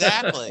 Yes,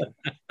 exactly.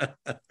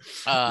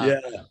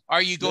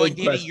 Are you going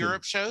to any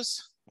Europe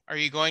shows? Are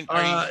you going?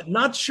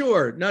 Not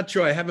sure.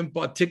 I haven't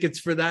bought tickets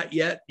for that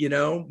yet.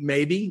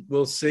 Maybe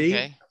we'll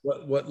see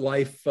what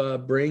life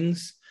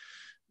brings.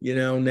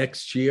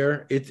 Next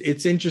year.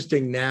 It's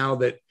interesting now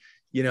that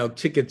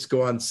tickets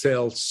go on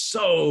sale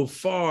so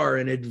far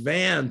in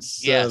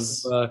advance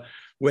of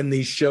when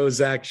these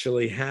shows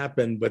actually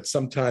happen. But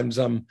sometimes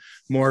I'm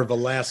more of a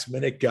last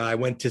minute guy. I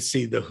went to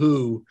see The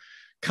Who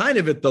kind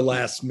of at the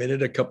last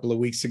minute a couple of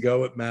weeks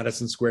ago at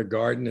Madison Square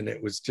Garden, and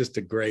it was just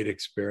a great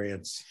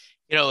experience.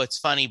 It's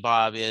funny,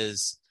 Bob,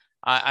 is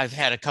I've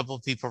had a couple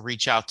of people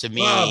reach out to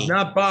me. Bob,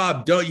 not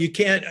Bob. You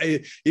can't,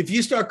 if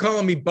you start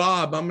calling me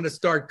Bob, I'm going to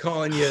start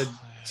calling you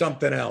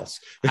something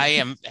else. I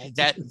am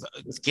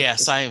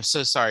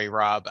so sorry,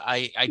 Rob.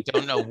 I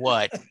don't know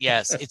what.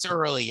 Yes, it's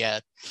early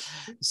yet.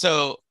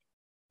 So,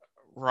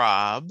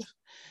 Rob,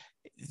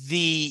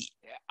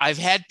 I've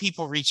had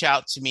people reach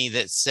out to me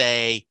that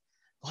say,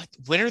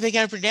 when are they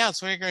going to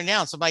announce? When are they going to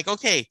announce? I'm like,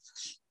 okay,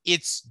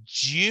 it's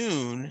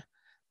June.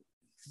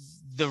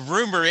 The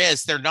rumor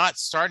is they're not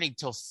starting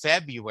till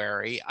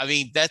February. I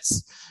mean,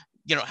 that's,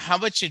 how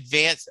much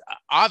advance,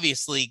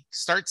 obviously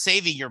start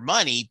saving your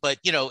money, but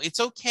it's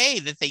okay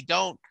that they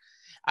don't.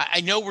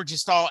 I know we're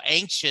just all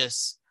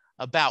anxious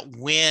about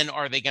when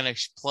are they going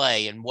to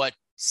play and what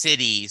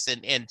cities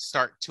and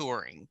start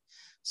touring.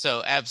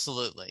 So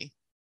absolutely.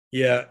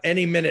 Yeah.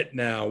 Any minute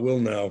now, we'll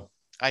know.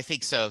 I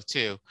think so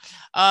too.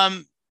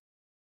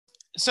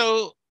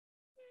 So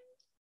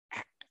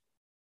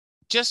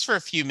just for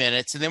a few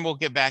minutes and then we'll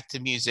get back to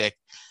music.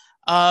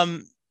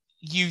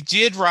 You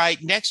did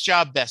write Next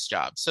Job, Best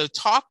Job. So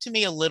talk to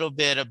me a little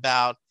bit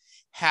about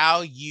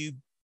how you,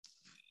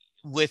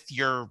 with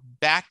your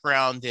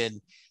background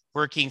in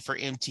working for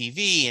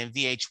MTV and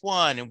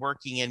VH1 and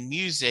working in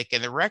music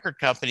and the record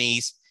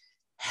companies,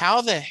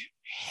 how the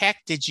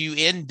heck did you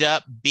end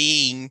up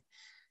being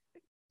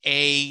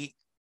a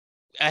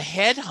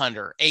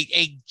headhunter,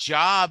 a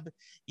job,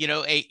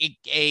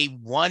 a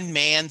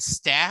one-man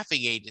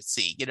staffing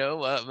agency,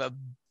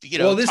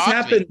 Well, this talk to me.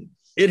 happened.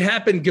 It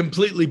happened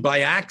completely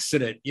by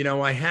accident.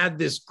 I had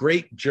this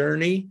great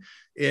journey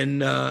in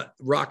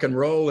rock and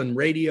roll and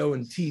radio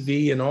and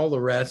TV and all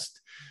the rest.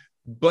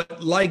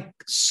 But like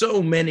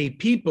so many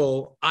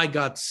people, I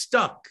got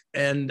stuck.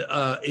 And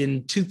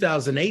in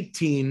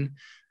 2018,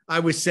 I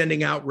was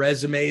sending out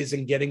resumes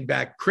and getting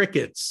back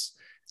crickets.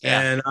 Yeah.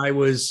 And I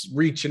was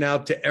reaching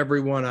out to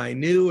everyone I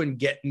knew and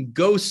getting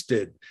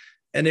ghosted.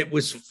 And it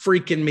was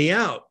freaking me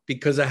out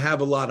because I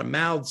have a lot of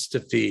mouths to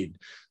feed.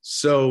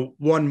 So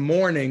one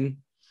morning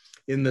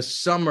in the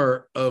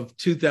summer of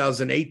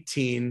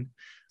 2018,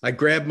 I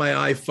grabbed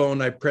my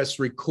iPhone, I pressed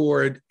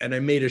record, and I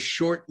made a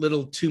short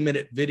little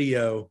 2-minute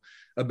video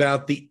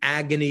about the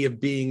agony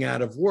of being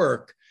out of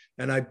work.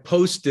 And I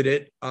posted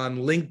it on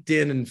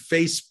LinkedIn and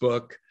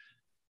Facebook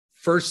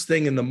first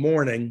thing in the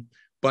morning.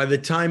 By the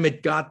time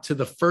it got to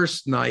the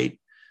first night,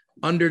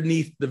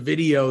 underneath the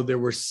video, there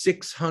were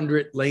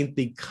 600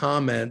 lengthy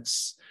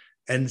comments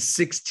and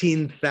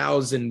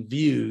 16,000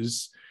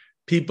 views.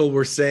 People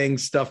were saying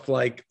stuff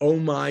like, "Oh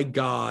my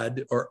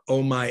God," or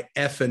 "Oh my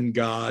effing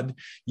God.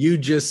 You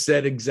just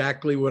said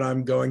exactly what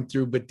I'm going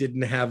through, but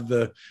didn't have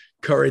the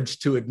courage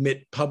to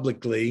admit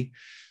publicly."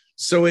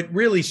 So it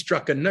really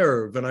struck a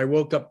nerve. And I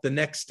woke up the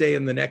next day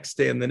and the next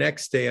day and the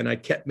next day, and I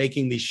kept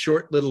making these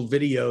short little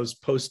videos,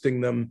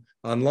 posting them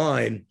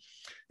online.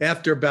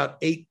 After about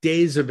 8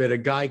 days of it, a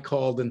guy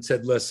called and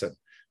said, "Listen,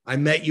 I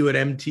met you at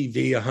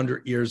MTV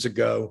 100 years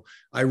ago.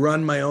 I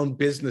run my own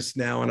business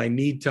now, and I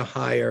need to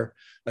hire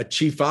a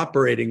chief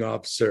operating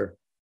officer.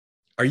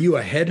 Are you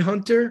a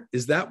headhunter?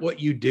 Is that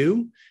what you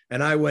do?"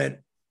 And I went,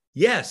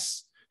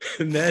 "Yes."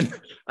 And then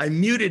I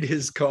muted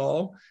his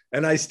call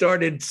and I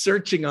started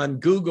searching on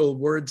Google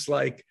words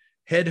like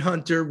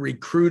headhunter,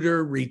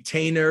 recruiter,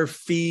 retainer,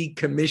 fee,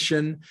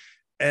 commission.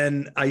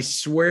 And I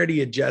swear to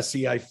you,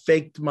 Jesse, I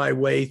faked my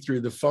way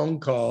through the phone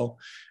call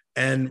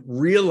and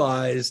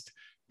realized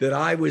that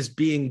I was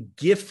being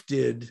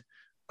gifted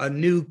a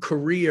new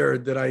career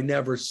that I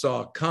never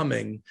saw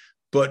coming,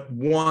 but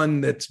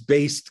one that's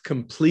based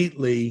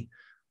completely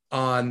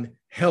on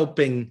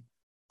helping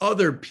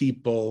other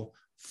people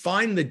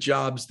find the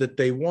jobs that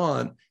they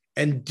want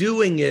and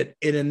doing it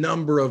in a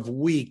number of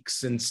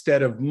weeks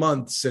instead of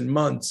months and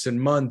months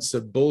and months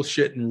of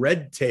bullshit and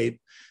red tape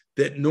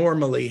that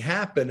normally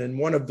happen. And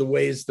one of the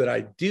ways that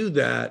I do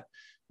that,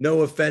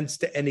 no offense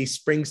to any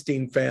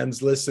Springsteen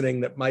fans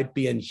listening that might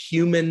be in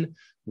human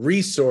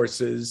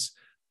resources,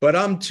 but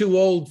I'm too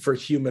old for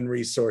human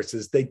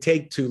resources. They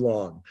take too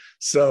long.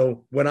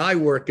 So when I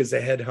work as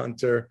a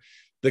headhunter,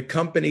 the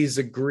companies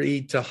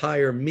agree to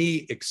hire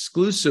me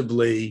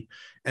exclusively,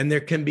 and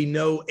there can be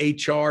no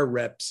HR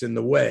reps in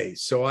the way.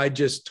 So I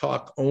just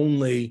talk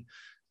only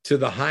to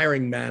the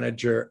hiring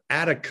manager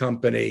at a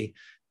company.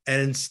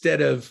 And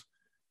instead of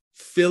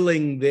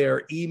filling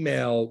their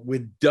email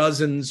with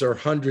dozens or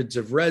hundreds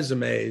of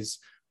resumes,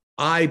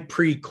 I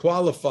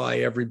pre-qualify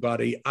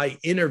everybody, I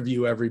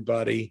interview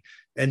everybody,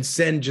 and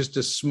send just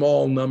a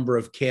small number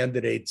of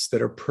candidates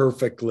that are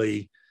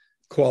perfectly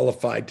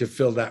qualified to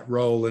fill that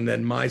role. And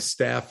then my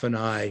staff and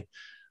I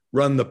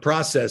run the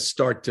process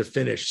start to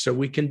finish. So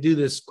we can do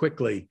this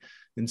quickly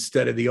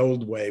instead of the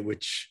old way,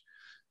 which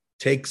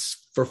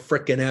takes for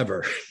frickin'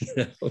 ever.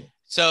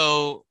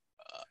 So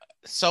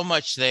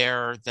much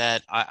there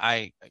that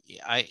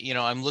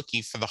I'm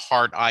looking for the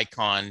heart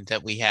icon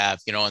that we have,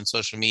 on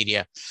social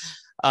media.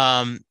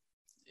 One,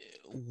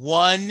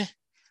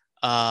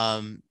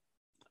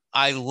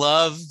 I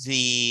love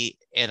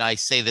and I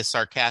say this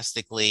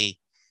sarcastically,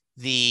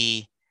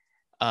 the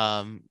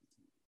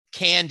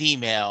canned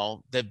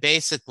email that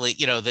basically,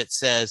 that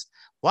says,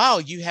 "Wow,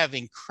 you have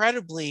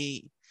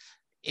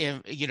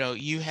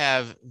you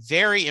have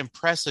very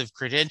impressive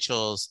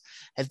credentials.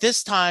 At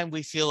this time,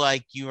 we feel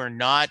like you are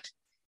not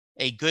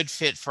a good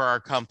fit for our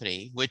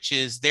company," which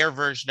is their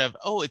version of,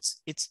 "Oh, it's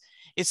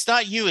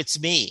not you, it's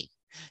me."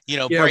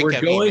 Yeah, we're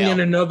breakup going email. in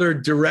another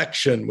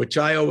direction, which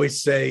I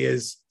always say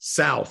is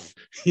south.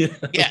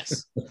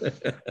 Yes.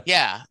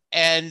 Yeah.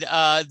 And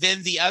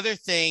then the other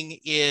thing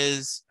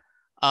is,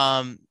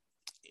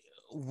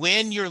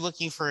 when you're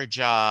looking for a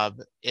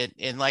job,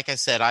 and like I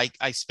said,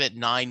 I spent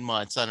 9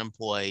 months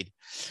unemployed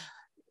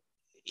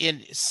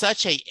in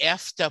such a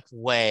effed up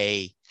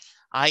way.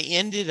 I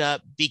ended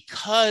up,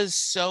 because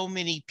so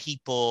many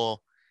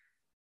people,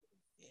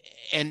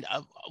 and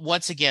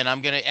once again,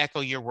 I'm going to echo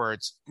your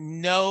words,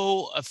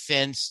 no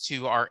offense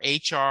to our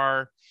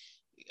HR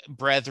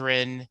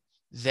brethren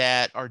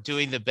that are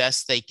doing the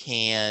best they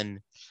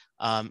can.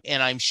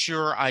 And I'm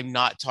sure I'm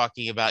not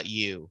talking about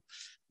you,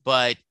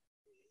 but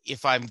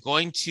if I'm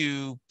going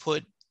to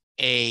put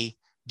a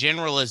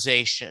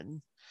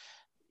generalization,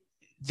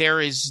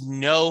 there is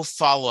no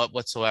follow-up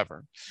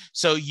whatsoever.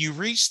 So you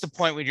reach the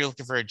point when you're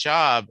looking for a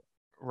job,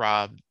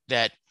 Rob,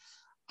 that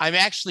I'm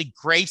actually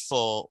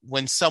grateful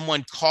when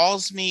someone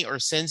calls me or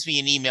sends me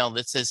an email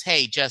that says,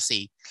 "Hey,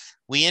 Jesse,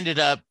 we ended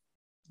up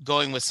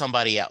going with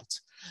somebody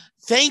else."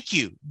 Thank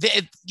you.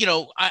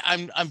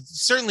 I'm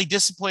certainly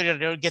disappointed I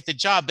don't get the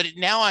job, but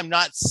now I'm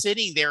not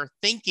sitting there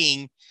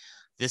thinking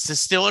this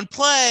is still in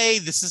play.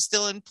 This is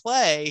still in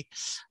play.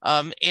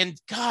 And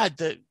God,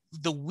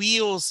 the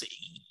wheels,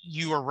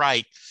 you are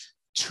right,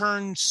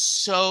 turn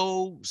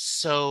so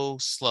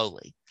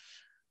slowly.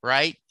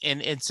 Right.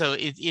 And so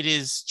it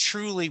is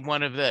truly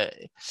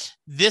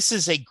this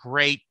is a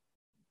great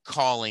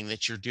calling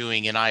that you're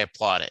doing. And I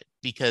applaud it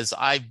because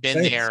I've been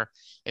Thanks. there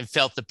and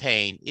felt the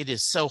pain. It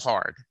is so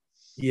hard.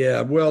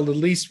 Yeah, well, the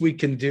least we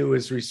can do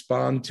is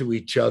respond to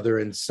each other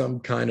in some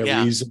kind of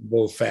Yeah.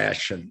 reasonable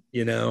fashion.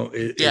 Yeah.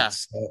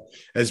 It's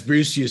as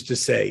Bruce used to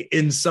say,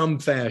 in some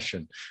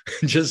fashion,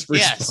 just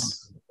respond.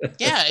 Yes.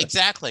 Yeah,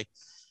 exactly.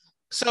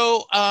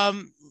 So,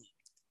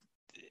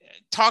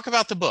 talk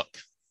about the book.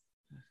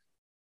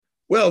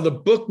 Well, the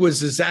book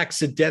was as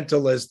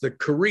accidental as the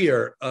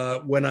career.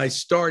 When I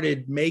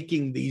started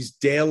making these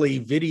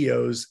daily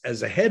videos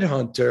as a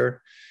headhunter,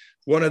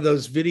 one of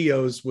those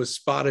videos was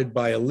spotted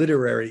by a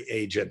literary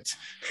agent.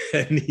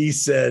 And he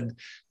said,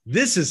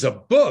 "This is a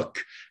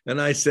book." And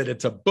I said,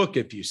 "It's a book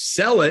if you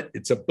sell it.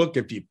 It's a book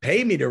if you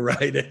pay me to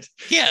write it."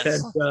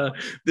 Yes. And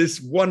this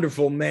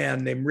wonderful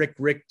man named Rick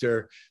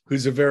Richter,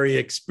 who's a very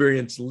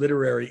experienced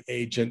literary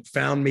agent,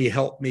 found me,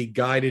 helped me,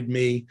 guided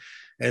me,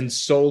 and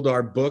sold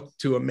our book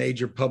to a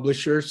major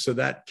publisher. So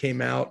that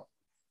came out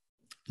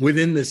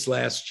within this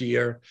last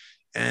year.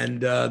 And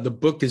the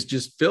book is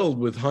just filled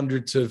with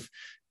hundreds of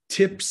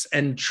tips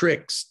and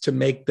tricks to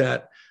make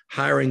that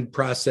hiring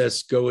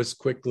process go as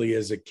quickly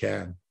as it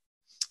can.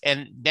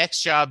 And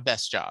Next Job,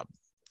 Best Job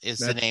is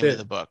That's the name it. of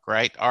the book,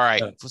 right? All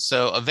right. Yeah.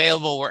 So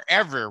available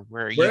wherever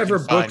you Wherever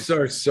can find books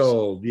are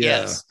sold.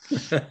 Yeah.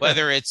 Yes.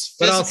 Whether it's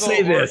But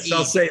physical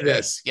I'll say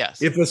this.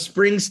 Yes. If a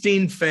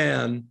Springsteen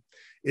fan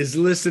is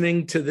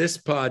listening to this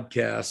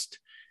podcast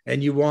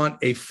and you want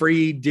a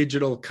free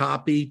digital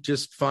copy,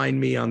 just find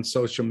me on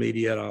social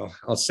media and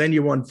I'll send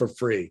you one for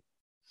free.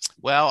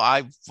 Well,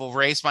 I will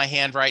raise my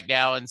hand right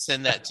now and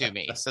send that to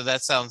me. So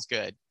that sounds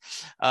good.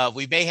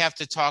 We may have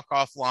to talk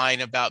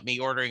offline about me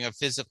ordering a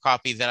physical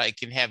copy that I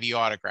can have you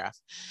autograph.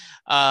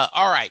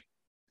 All right.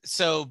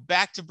 So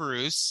back to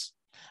Bruce.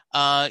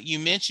 You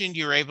mentioned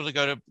you were able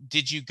to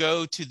did you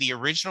go to the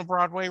original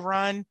Broadway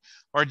run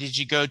or did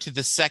you go to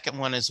the second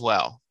one as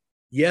well?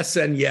 Yes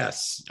and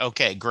yes.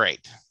 Okay,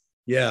 great.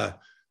 Yeah.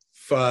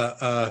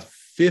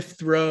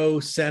 Fifth row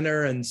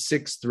center and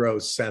sixth row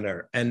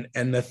center. And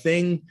the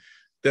thing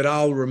that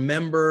I'll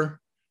remember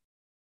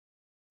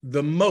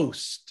the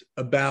most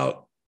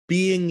about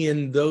being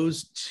in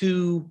those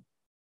two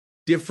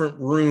different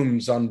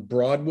rooms on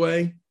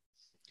Broadway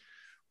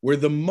were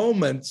the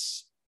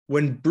moments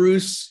when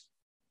Bruce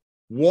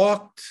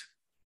walked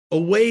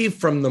away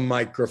from the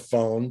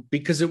microphone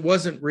because it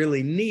wasn't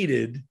really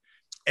needed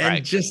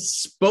and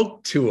just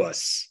spoke to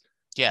us.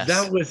 Yes.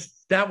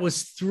 That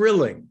was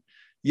thrilling,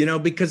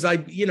 because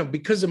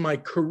because of my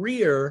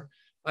career,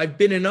 I've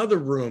been in other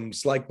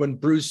rooms, like when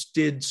Bruce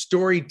did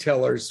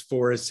Storytellers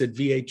for us at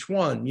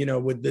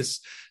VH1, with this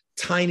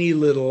tiny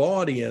little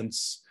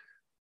audience,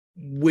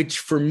 which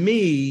for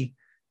me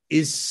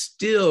is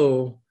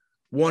still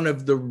one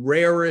of the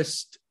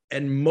rarest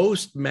and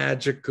most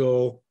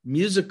magical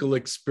musical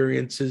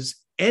experiences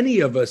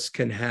any of us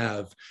can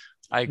have.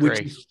 I agree.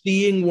 Which is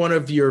seeing one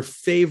of your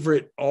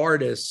favorite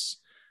artists,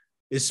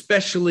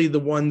 especially the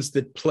ones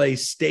that play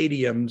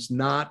stadiums,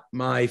 not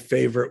my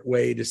favorite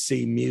way to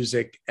see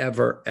music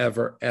ever,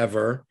 ever,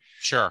 ever.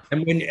 Sure.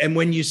 And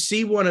when you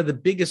see one of the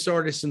biggest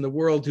artists in the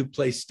world who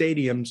plays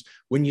stadiums,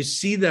 when you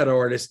see that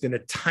artist in a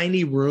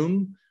tiny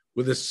room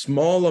with a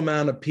small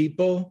amount of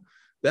people,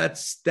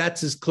 that's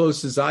as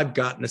close as I've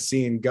gotten to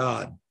seeing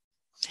God.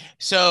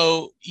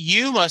 So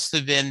you must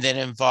have been then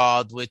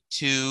involved with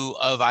two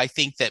of, I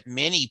think that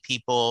many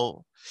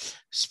people,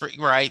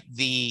 right?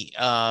 The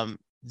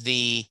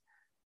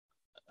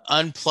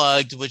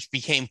Unplugged, which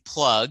became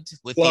Plugged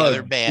with the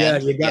other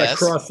band. Yeah, you got to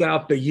cross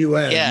out the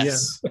UN.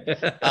 Yes.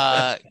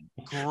 Yeah.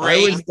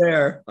 Great.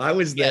 I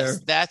was there.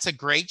 Yes, that's a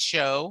great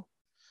show.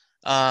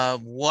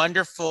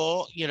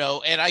 Wonderful,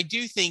 and I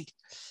do think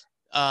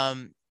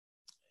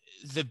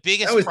the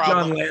biggest that was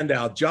problem. John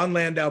Landau. John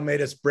Landau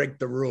made us break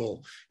the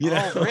rule.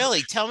 Oh,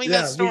 really? Tell me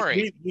that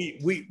story.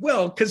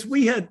 Because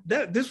we had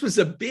that. This was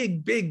a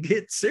big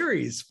hit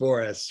series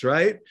for us,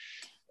 right?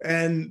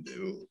 And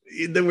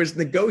there was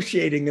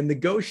negotiating, and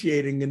it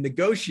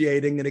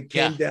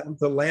came down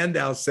to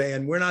Landau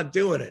saying, "We're not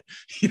doing it."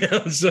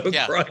 So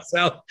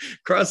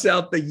cross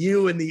out the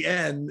U and the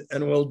N,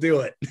 and we'll do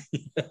it.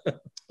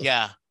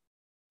 Yeah.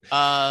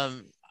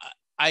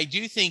 I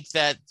do think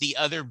that the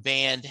other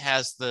band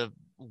has the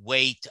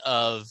weight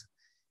of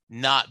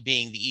not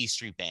being the E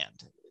Street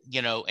Band,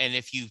 and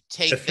if you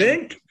take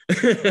them,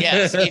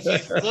 yes,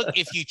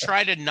 if you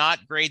try to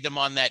not grade them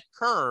on that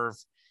curve,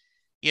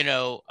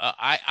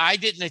 I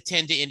didn't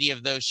attend to any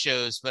of those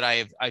shows, but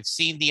I've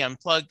seen the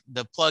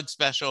Plug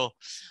special.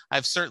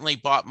 I've certainly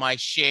bought my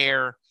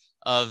share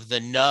of the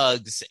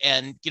Nugs,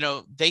 and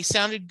they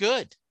sounded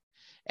good.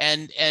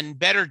 And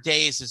Better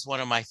Days is one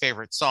of my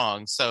favorite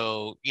songs.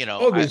 So,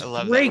 Oh, I there's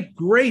love that.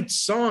 great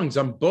songs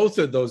on both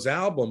of those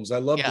albums. I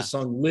love the Yeah.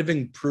 song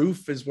Living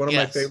Proof is one of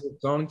my Yes. favorite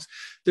songs.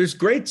 There's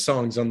great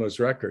songs on those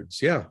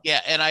records. Yeah.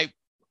 Yeah. And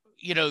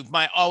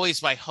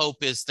my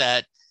hope is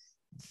that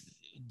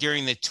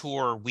during the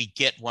tour, we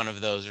get one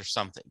of those or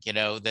something,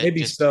 that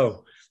Maybe just,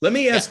 so. Let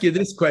me yeah, ask you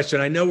this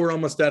question. I know we're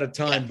almost out of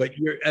yeah. time, but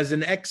you're as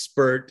an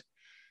expert,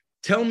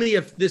 tell me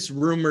if this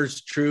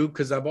rumor's true,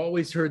 because I've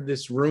always heard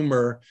this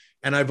rumor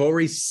and I've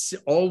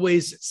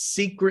always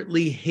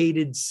secretly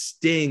hated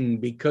Sting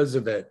because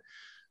of it.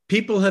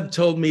 People have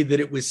told me that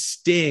it was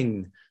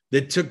Sting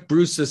that took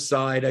Bruce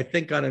aside, I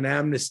think on an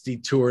Amnesty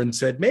tour, and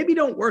said, maybe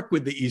don't work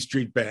with the E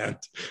Street Band.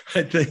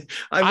 I think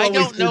I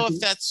don't know if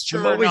that's I've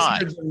true or always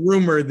not. heard the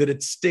rumor that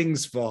it's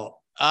Sting's fault.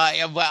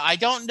 Well, I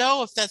don't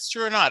know if that's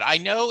true or not. I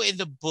know in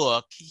the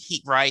book,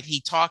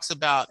 he talks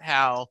about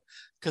how,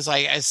 because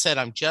I said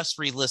I'm just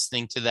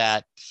re-listening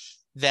to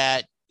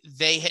that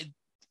they had,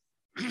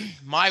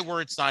 my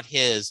words, not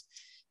his,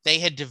 they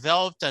had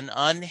developed an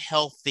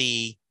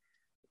unhealthy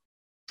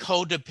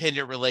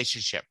codependent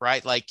relationship,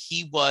 right? Like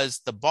he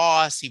was the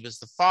boss, he was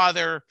the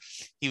father,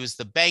 he was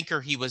the banker,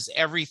 he was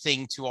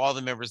everything to all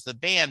the members of the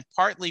band,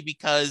 partly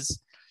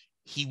because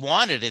he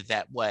wanted it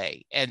that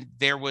way. And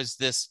there was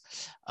this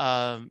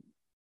kind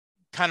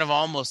of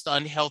almost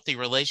unhealthy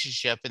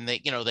relationship, and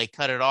they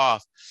cut it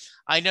off.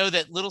 I know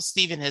that Little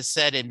Steven has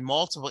said in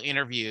multiple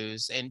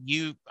interviews, and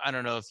I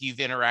don't know if you've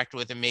interacted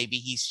with him, maybe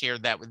he's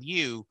shared that with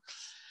you,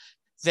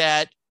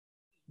 that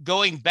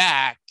going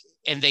back,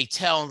 and they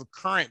tell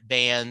current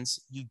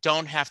bands, you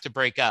don't have to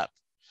break up.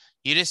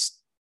 You just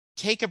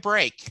take a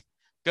break,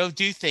 go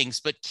do things,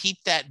 but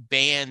keep that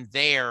band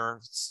there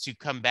to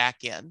come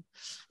back in.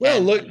 Well,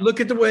 And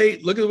look at the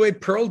way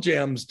Pearl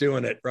Jam's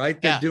doing it,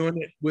 right? They're yeah,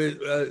 doing it with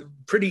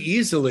pretty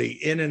easily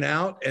in and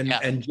out, and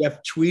yeah, and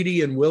Jeff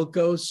Tweedy and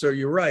Wilco. So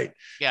you're right.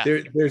 yeah.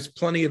 There's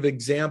plenty of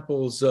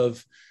examples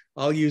of,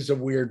 I'll use a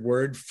weird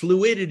word,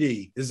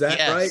 fluidity. Is that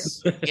right?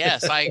 Yes,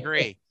 yes, I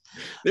agree.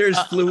 There's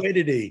Uh,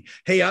 fluidity.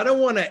 Hey, I don't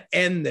want to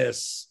end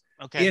this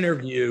okay,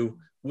 interview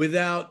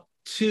without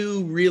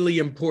two really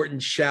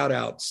important shout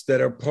outs that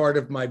are part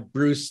of my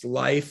Bruce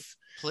life.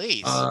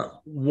 please.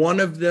 One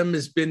of them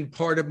has been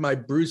part of my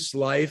Bruce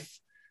life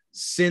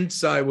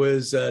since I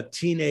was a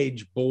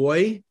teenage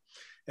boy,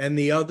 and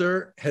the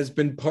other has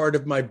been part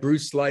of my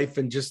Bruce life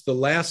in just the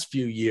last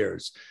few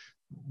years.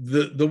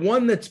 The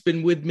one that's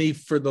been with me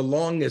for the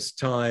longest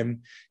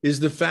time is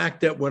the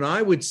fact that when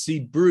I would see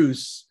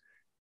Bruce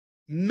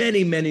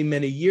many, many,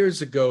 many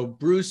years ago,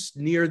 Bruce,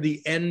 near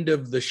the end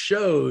of the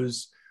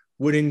shows,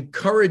 would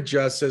encourage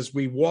us as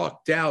we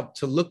walked out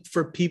to look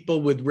for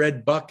people with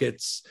red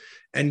buckets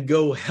and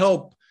go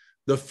help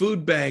the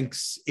food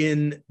banks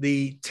in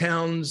the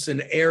towns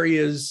and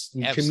areas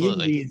and Absolutely.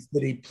 communities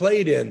that he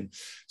played in.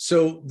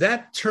 So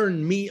that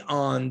turned me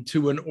on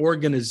to an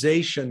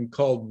organization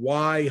called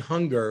Why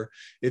Hunger.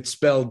 It's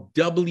spelled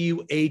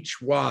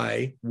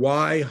WHY,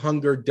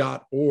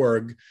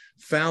 whyhunger.org,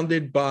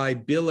 founded by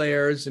Bill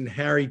Ayers and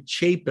Harry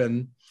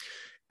Chapin.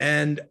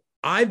 And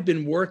I've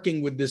been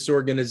working with this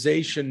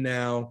organization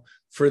now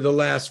for the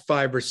last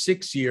 5 or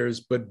 6 years,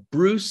 but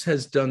Bruce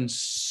has done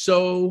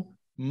so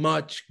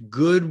much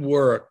good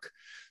work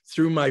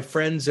through my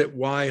friends at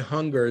Why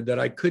Hunger that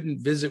I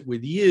couldn't visit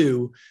with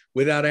you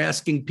without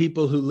asking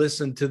people who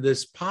listen to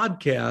this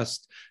podcast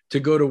to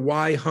go to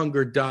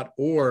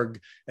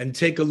whyhunger.org and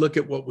take a look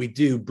at what we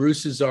do.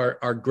 Bruce is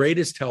our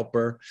greatest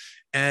helper.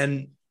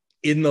 And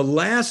in the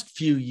last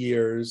few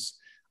years,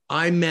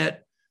 I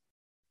met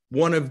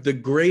one of the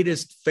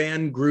greatest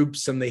fan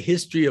groups in the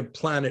history of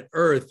planet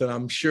Earth. And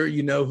I'm sure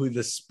you know who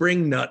the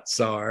Spring Nuts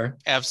are.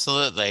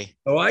 Absolutely.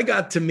 So I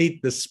got to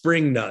meet the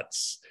Spring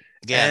Nuts.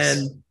 Yes.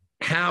 And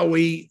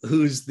Howie,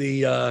 who's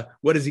the,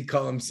 what does he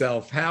call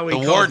himself? Howie,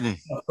 The warden.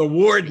 The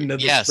warden of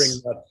the Yes. Spring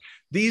Nuts.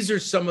 These are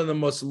some of the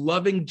most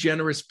loving,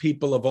 generous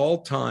people of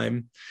all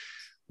time.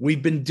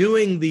 We've been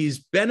doing these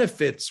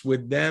benefits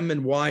with them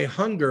and Why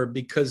Hunger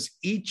because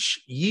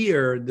each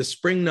year the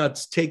Spring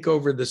Nuts take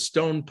over the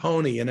Stone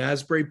Pony in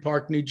Asbury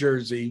Park, New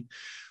Jersey,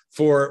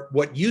 for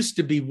what used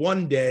to be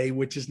one day,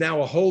 which is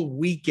now a whole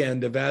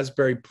weekend of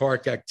Asbury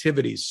Park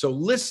activities. So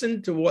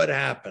listen to what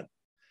happened.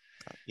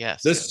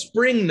 Yes. The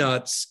Spring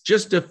Nuts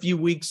just a few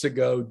weeks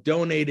ago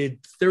donated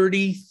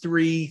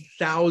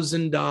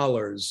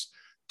 $33,000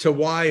 to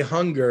Why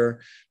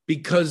Hunger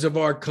because of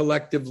our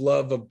collective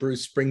love of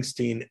Bruce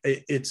Springsteen.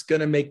 It's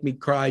going to make me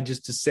cry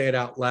just to say it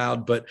out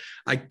loud, but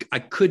I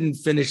couldn't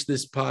finish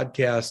this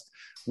podcast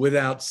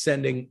without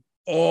sending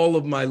all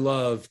of my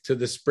love to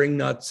the Spring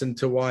Nuts and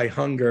to Why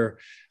Hunger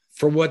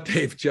for what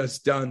they've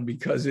just done,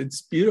 because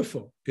it's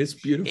beautiful. It's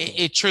beautiful.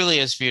 It truly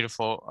is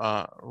beautiful,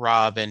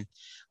 Rob. And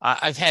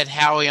I've had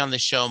Howie on the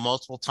show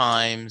multiple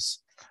times.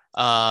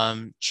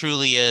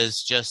 Truly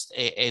is just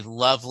a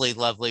lovely,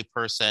 lovely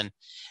person.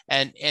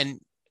 And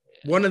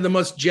one of the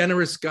most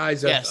generous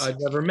guys yes. I've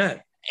ever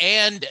met.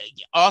 And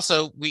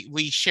also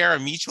we share a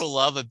mutual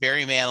love of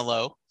Barry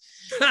Manilow.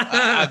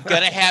 I'm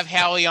going to have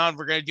Howie on.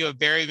 We're going to do a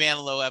Barry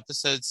Manilow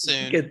episode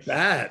soon. Look at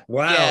that.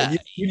 Wow. Yeah.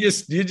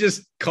 You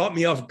just caught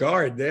me off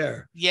guard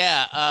there.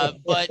 Yeah.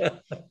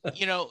 But,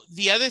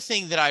 the other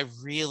thing that I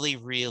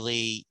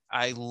really,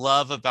 I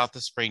love about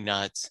the Spring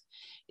Nuts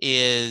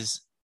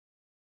is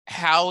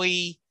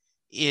Howie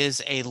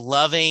is a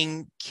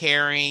loving,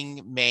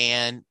 caring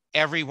man.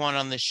 Everyone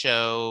on the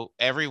show,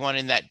 everyone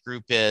in that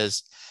group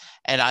is.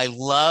 And I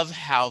love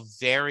how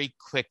very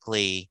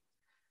quickly,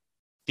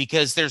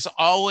 because there's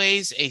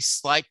always a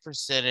slight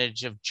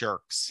percentage of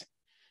jerks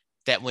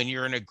that when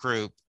you're in a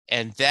group,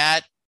 and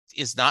that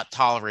is not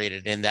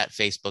tolerated in that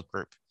Facebook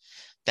group.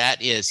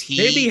 That is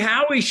Maybe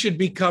Howie should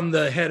become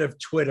the head of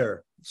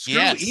Twitter. Screw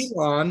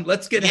Elon.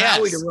 Let's get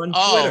Howie to run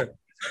Twitter.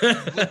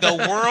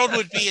 The world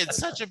would be in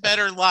such a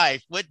better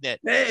life, wouldn't it?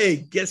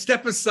 Hey,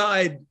 step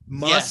aside,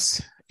 Musk.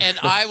 Yes. And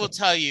I will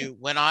tell you,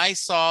 when I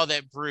saw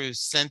that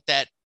Bruce sent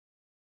that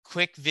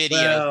quick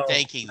video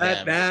thanking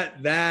them,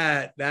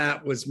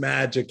 that was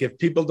magic. If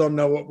people don't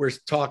know what we're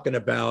talking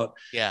about,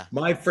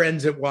 my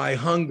friends at Why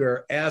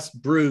Hunger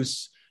asked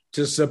Bruce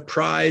to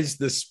surprise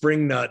the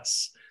Spring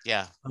Nuts.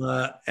 Yeah.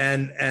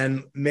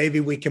 And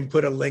maybe we can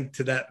put a link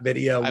to that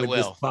video with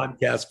this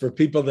podcast for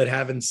people that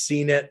haven't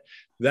seen it.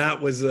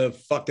 That was a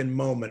fucking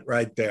moment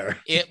right there.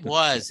 It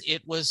was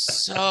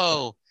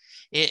so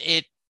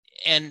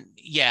and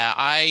yeah,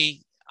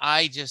 I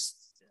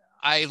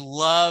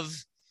love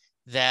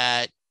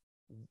that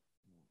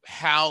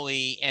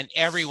Howie and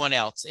everyone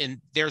else, and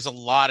there's a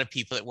lot of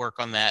people that work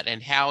on that,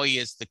 and Howie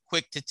is the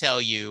quick to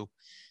tell you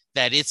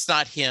that it's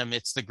not him,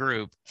 it's the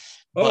group.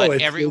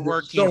 But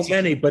so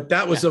many, but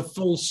that was a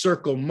full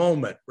circle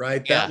moment,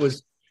 right? Yeah.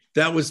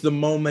 That was the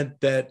moment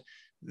that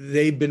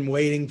they've been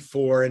waiting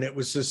for, and it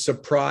was a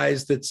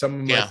surprise that some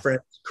of my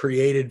friends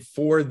created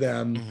for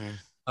them.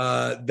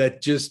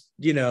 That just,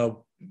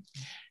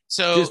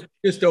 so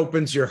just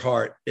opens your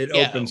heart. It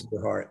opens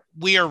your heart.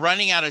 We are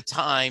running out of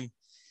time.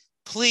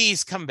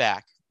 Please come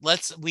back.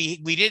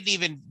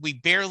 We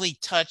barely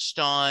touched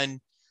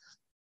on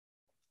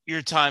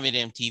your time at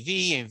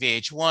MTV and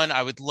VH1.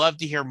 I would love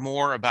to hear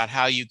more about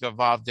how you got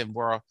involved in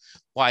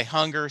Why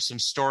Hunger, some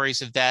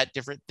stories of that,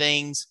 different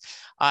things.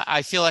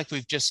 I feel like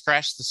we've just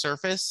scratched the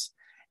surface.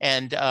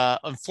 And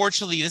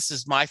unfortunately, this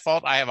is my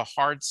fault. I have a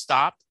hard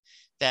stop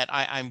that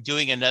I'm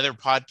doing another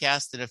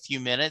podcast in a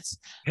few minutes.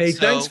 Hey,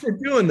 thanks for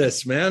doing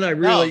this, man. We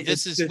need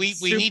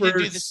to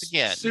do this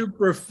again.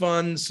 Super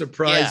fun,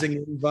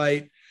 surprising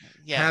invite.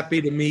 Yeah.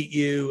 Happy to meet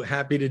you.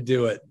 Happy to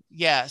do it.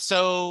 Yeah.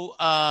 So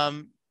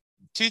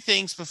two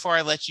things before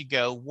I let you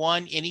go.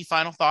 One, any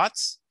final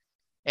thoughts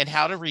and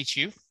how to reach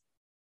you?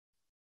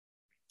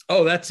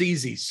 Oh, that's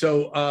easy.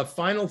 So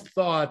final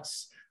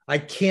thoughts. I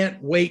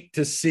can't wait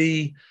to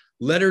see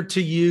Letter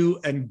to You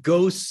and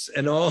Ghosts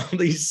and all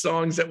these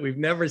songs that we've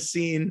never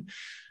seen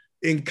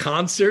in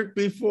concert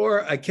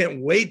before. I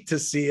can't wait to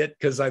see it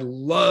because I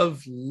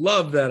love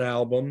that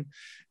album.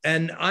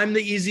 And I'm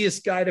the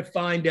easiest guy to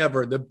find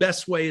ever. The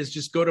best way is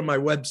just go to my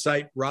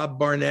website,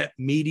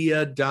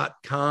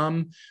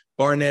 robbarnettmedia.com.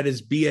 Barnett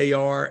is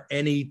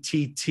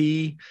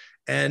BARNETT.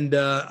 And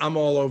I'm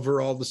all over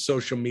all the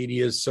social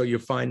medias. So you'll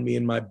find me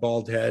in my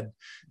bald head.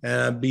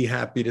 And I'd be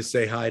happy to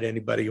say hi to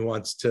anybody who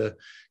wants to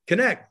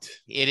connect.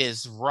 It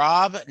is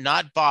Rob,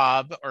 not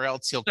Bob, or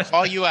else he'll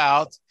call you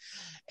out.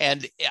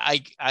 And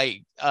I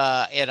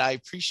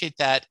appreciate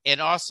that.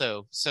 And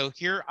also, so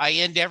here I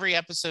end every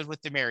episode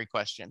with the Mary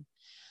question.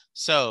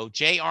 So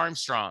Jay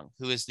Armstrong,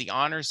 who is the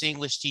honors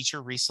English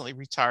teacher, recently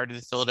retired to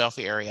the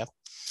Philadelphia area,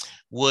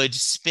 would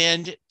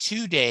spend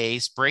 2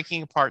 days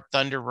breaking apart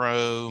Thunder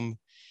Road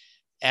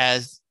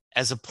as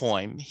a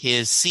poem.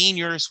 His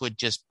seniors would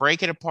just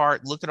break it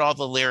apart, look at all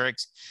the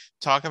lyrics,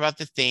 talk about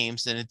the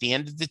themes, and at the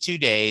end of the 2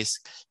 days,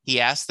 he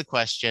asked the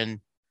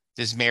question,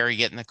 does Mary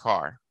get in the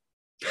car?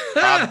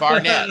 Rob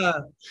Barnett,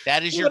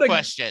 that is your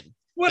question.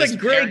 What a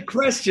great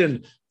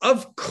question.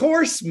 Of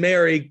course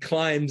Mary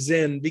climbs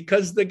in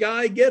because the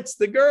guy gets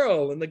the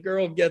girl and the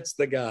girl gets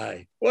the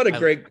guy. What a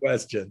great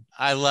question.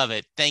 I love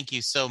it. Thank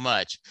you so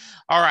much.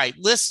 All right,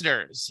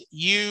 listeners,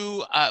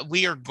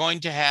 we are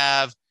going to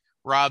have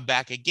Rob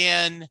back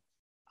again.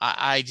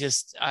 I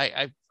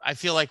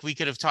feel like we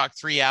could have talked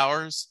 3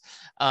 hours.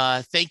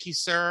 Thank you,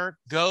 sir.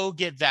 Go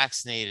get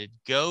vaccinated.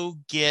 Go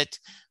get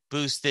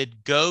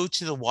boosted. Go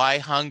to the Why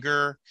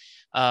Hunger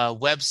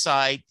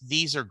website.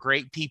 These are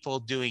great people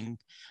doing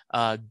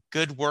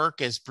good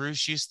work, as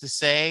Bruce used to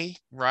say,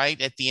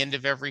 right at the end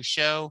of every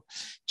show.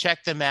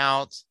 Check them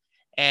out.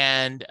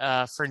 And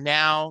for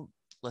now,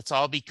 let's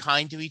all be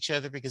kind to each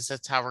other because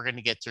that's how we're going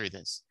to get through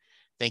this.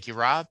 Thank you,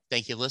 Rob.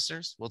 Thank you,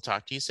 listeners. We'll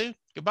talk to you soon.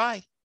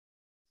 Goodbye.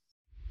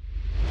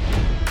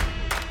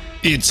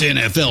 It's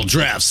NFL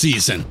draft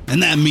season,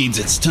 and that means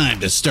it's time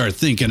to start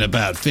thinking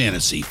about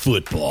fantasy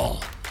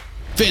football.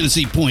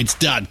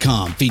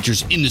 FantasyPoints.com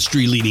features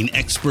industry-leading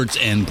experts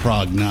and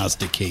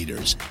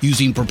prognosticators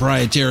using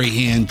proprietary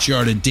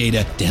hand-charted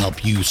data to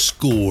help you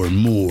score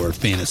more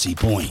fantasy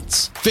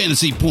points.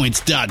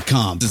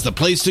 FantasyPoints.com is the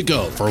place to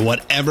go for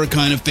whatever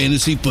kind of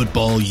fantasy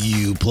football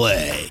you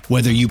play.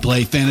 Whether you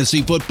play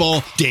fantasy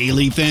football,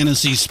 daily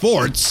fantasy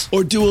sports,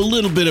 or do a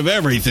little bit of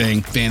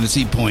everything,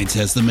 Fantasy Points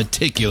has the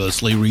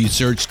meticulously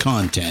researched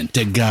content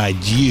to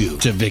guide you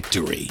to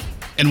victory.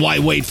 And why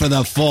wait for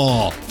the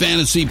fall?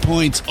 Fantasy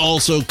Points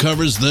also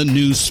covers the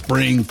new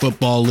spring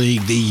football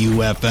league, the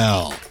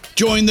UFL.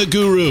 Join the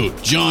guru,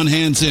 John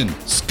Hansen,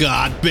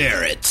 Scott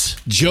Barrett,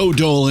 Joe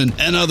Dolan,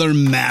 and other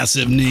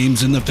massive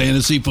names in the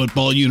fantasy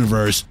football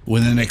universe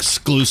with an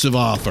exclusive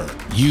offer.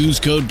 Use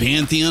code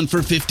Pantheon for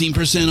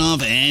 15%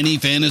 off any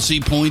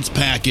Fantasy Points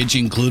package,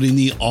 including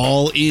the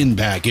all-in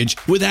package,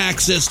 with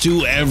access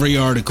to every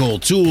article,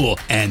 tool,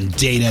 and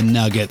data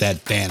nugget that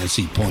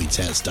Fantasy Points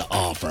has to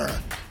offer.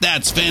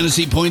 That's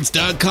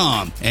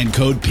FantasyPoints.com and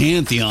code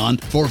Pantheon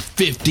for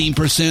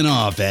 15%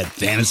 off at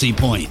Fantasy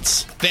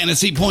Points.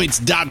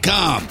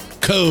 FantasyPoints.com,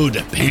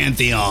 code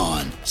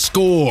Pantheon.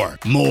 Score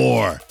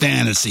more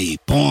fantasy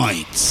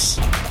points.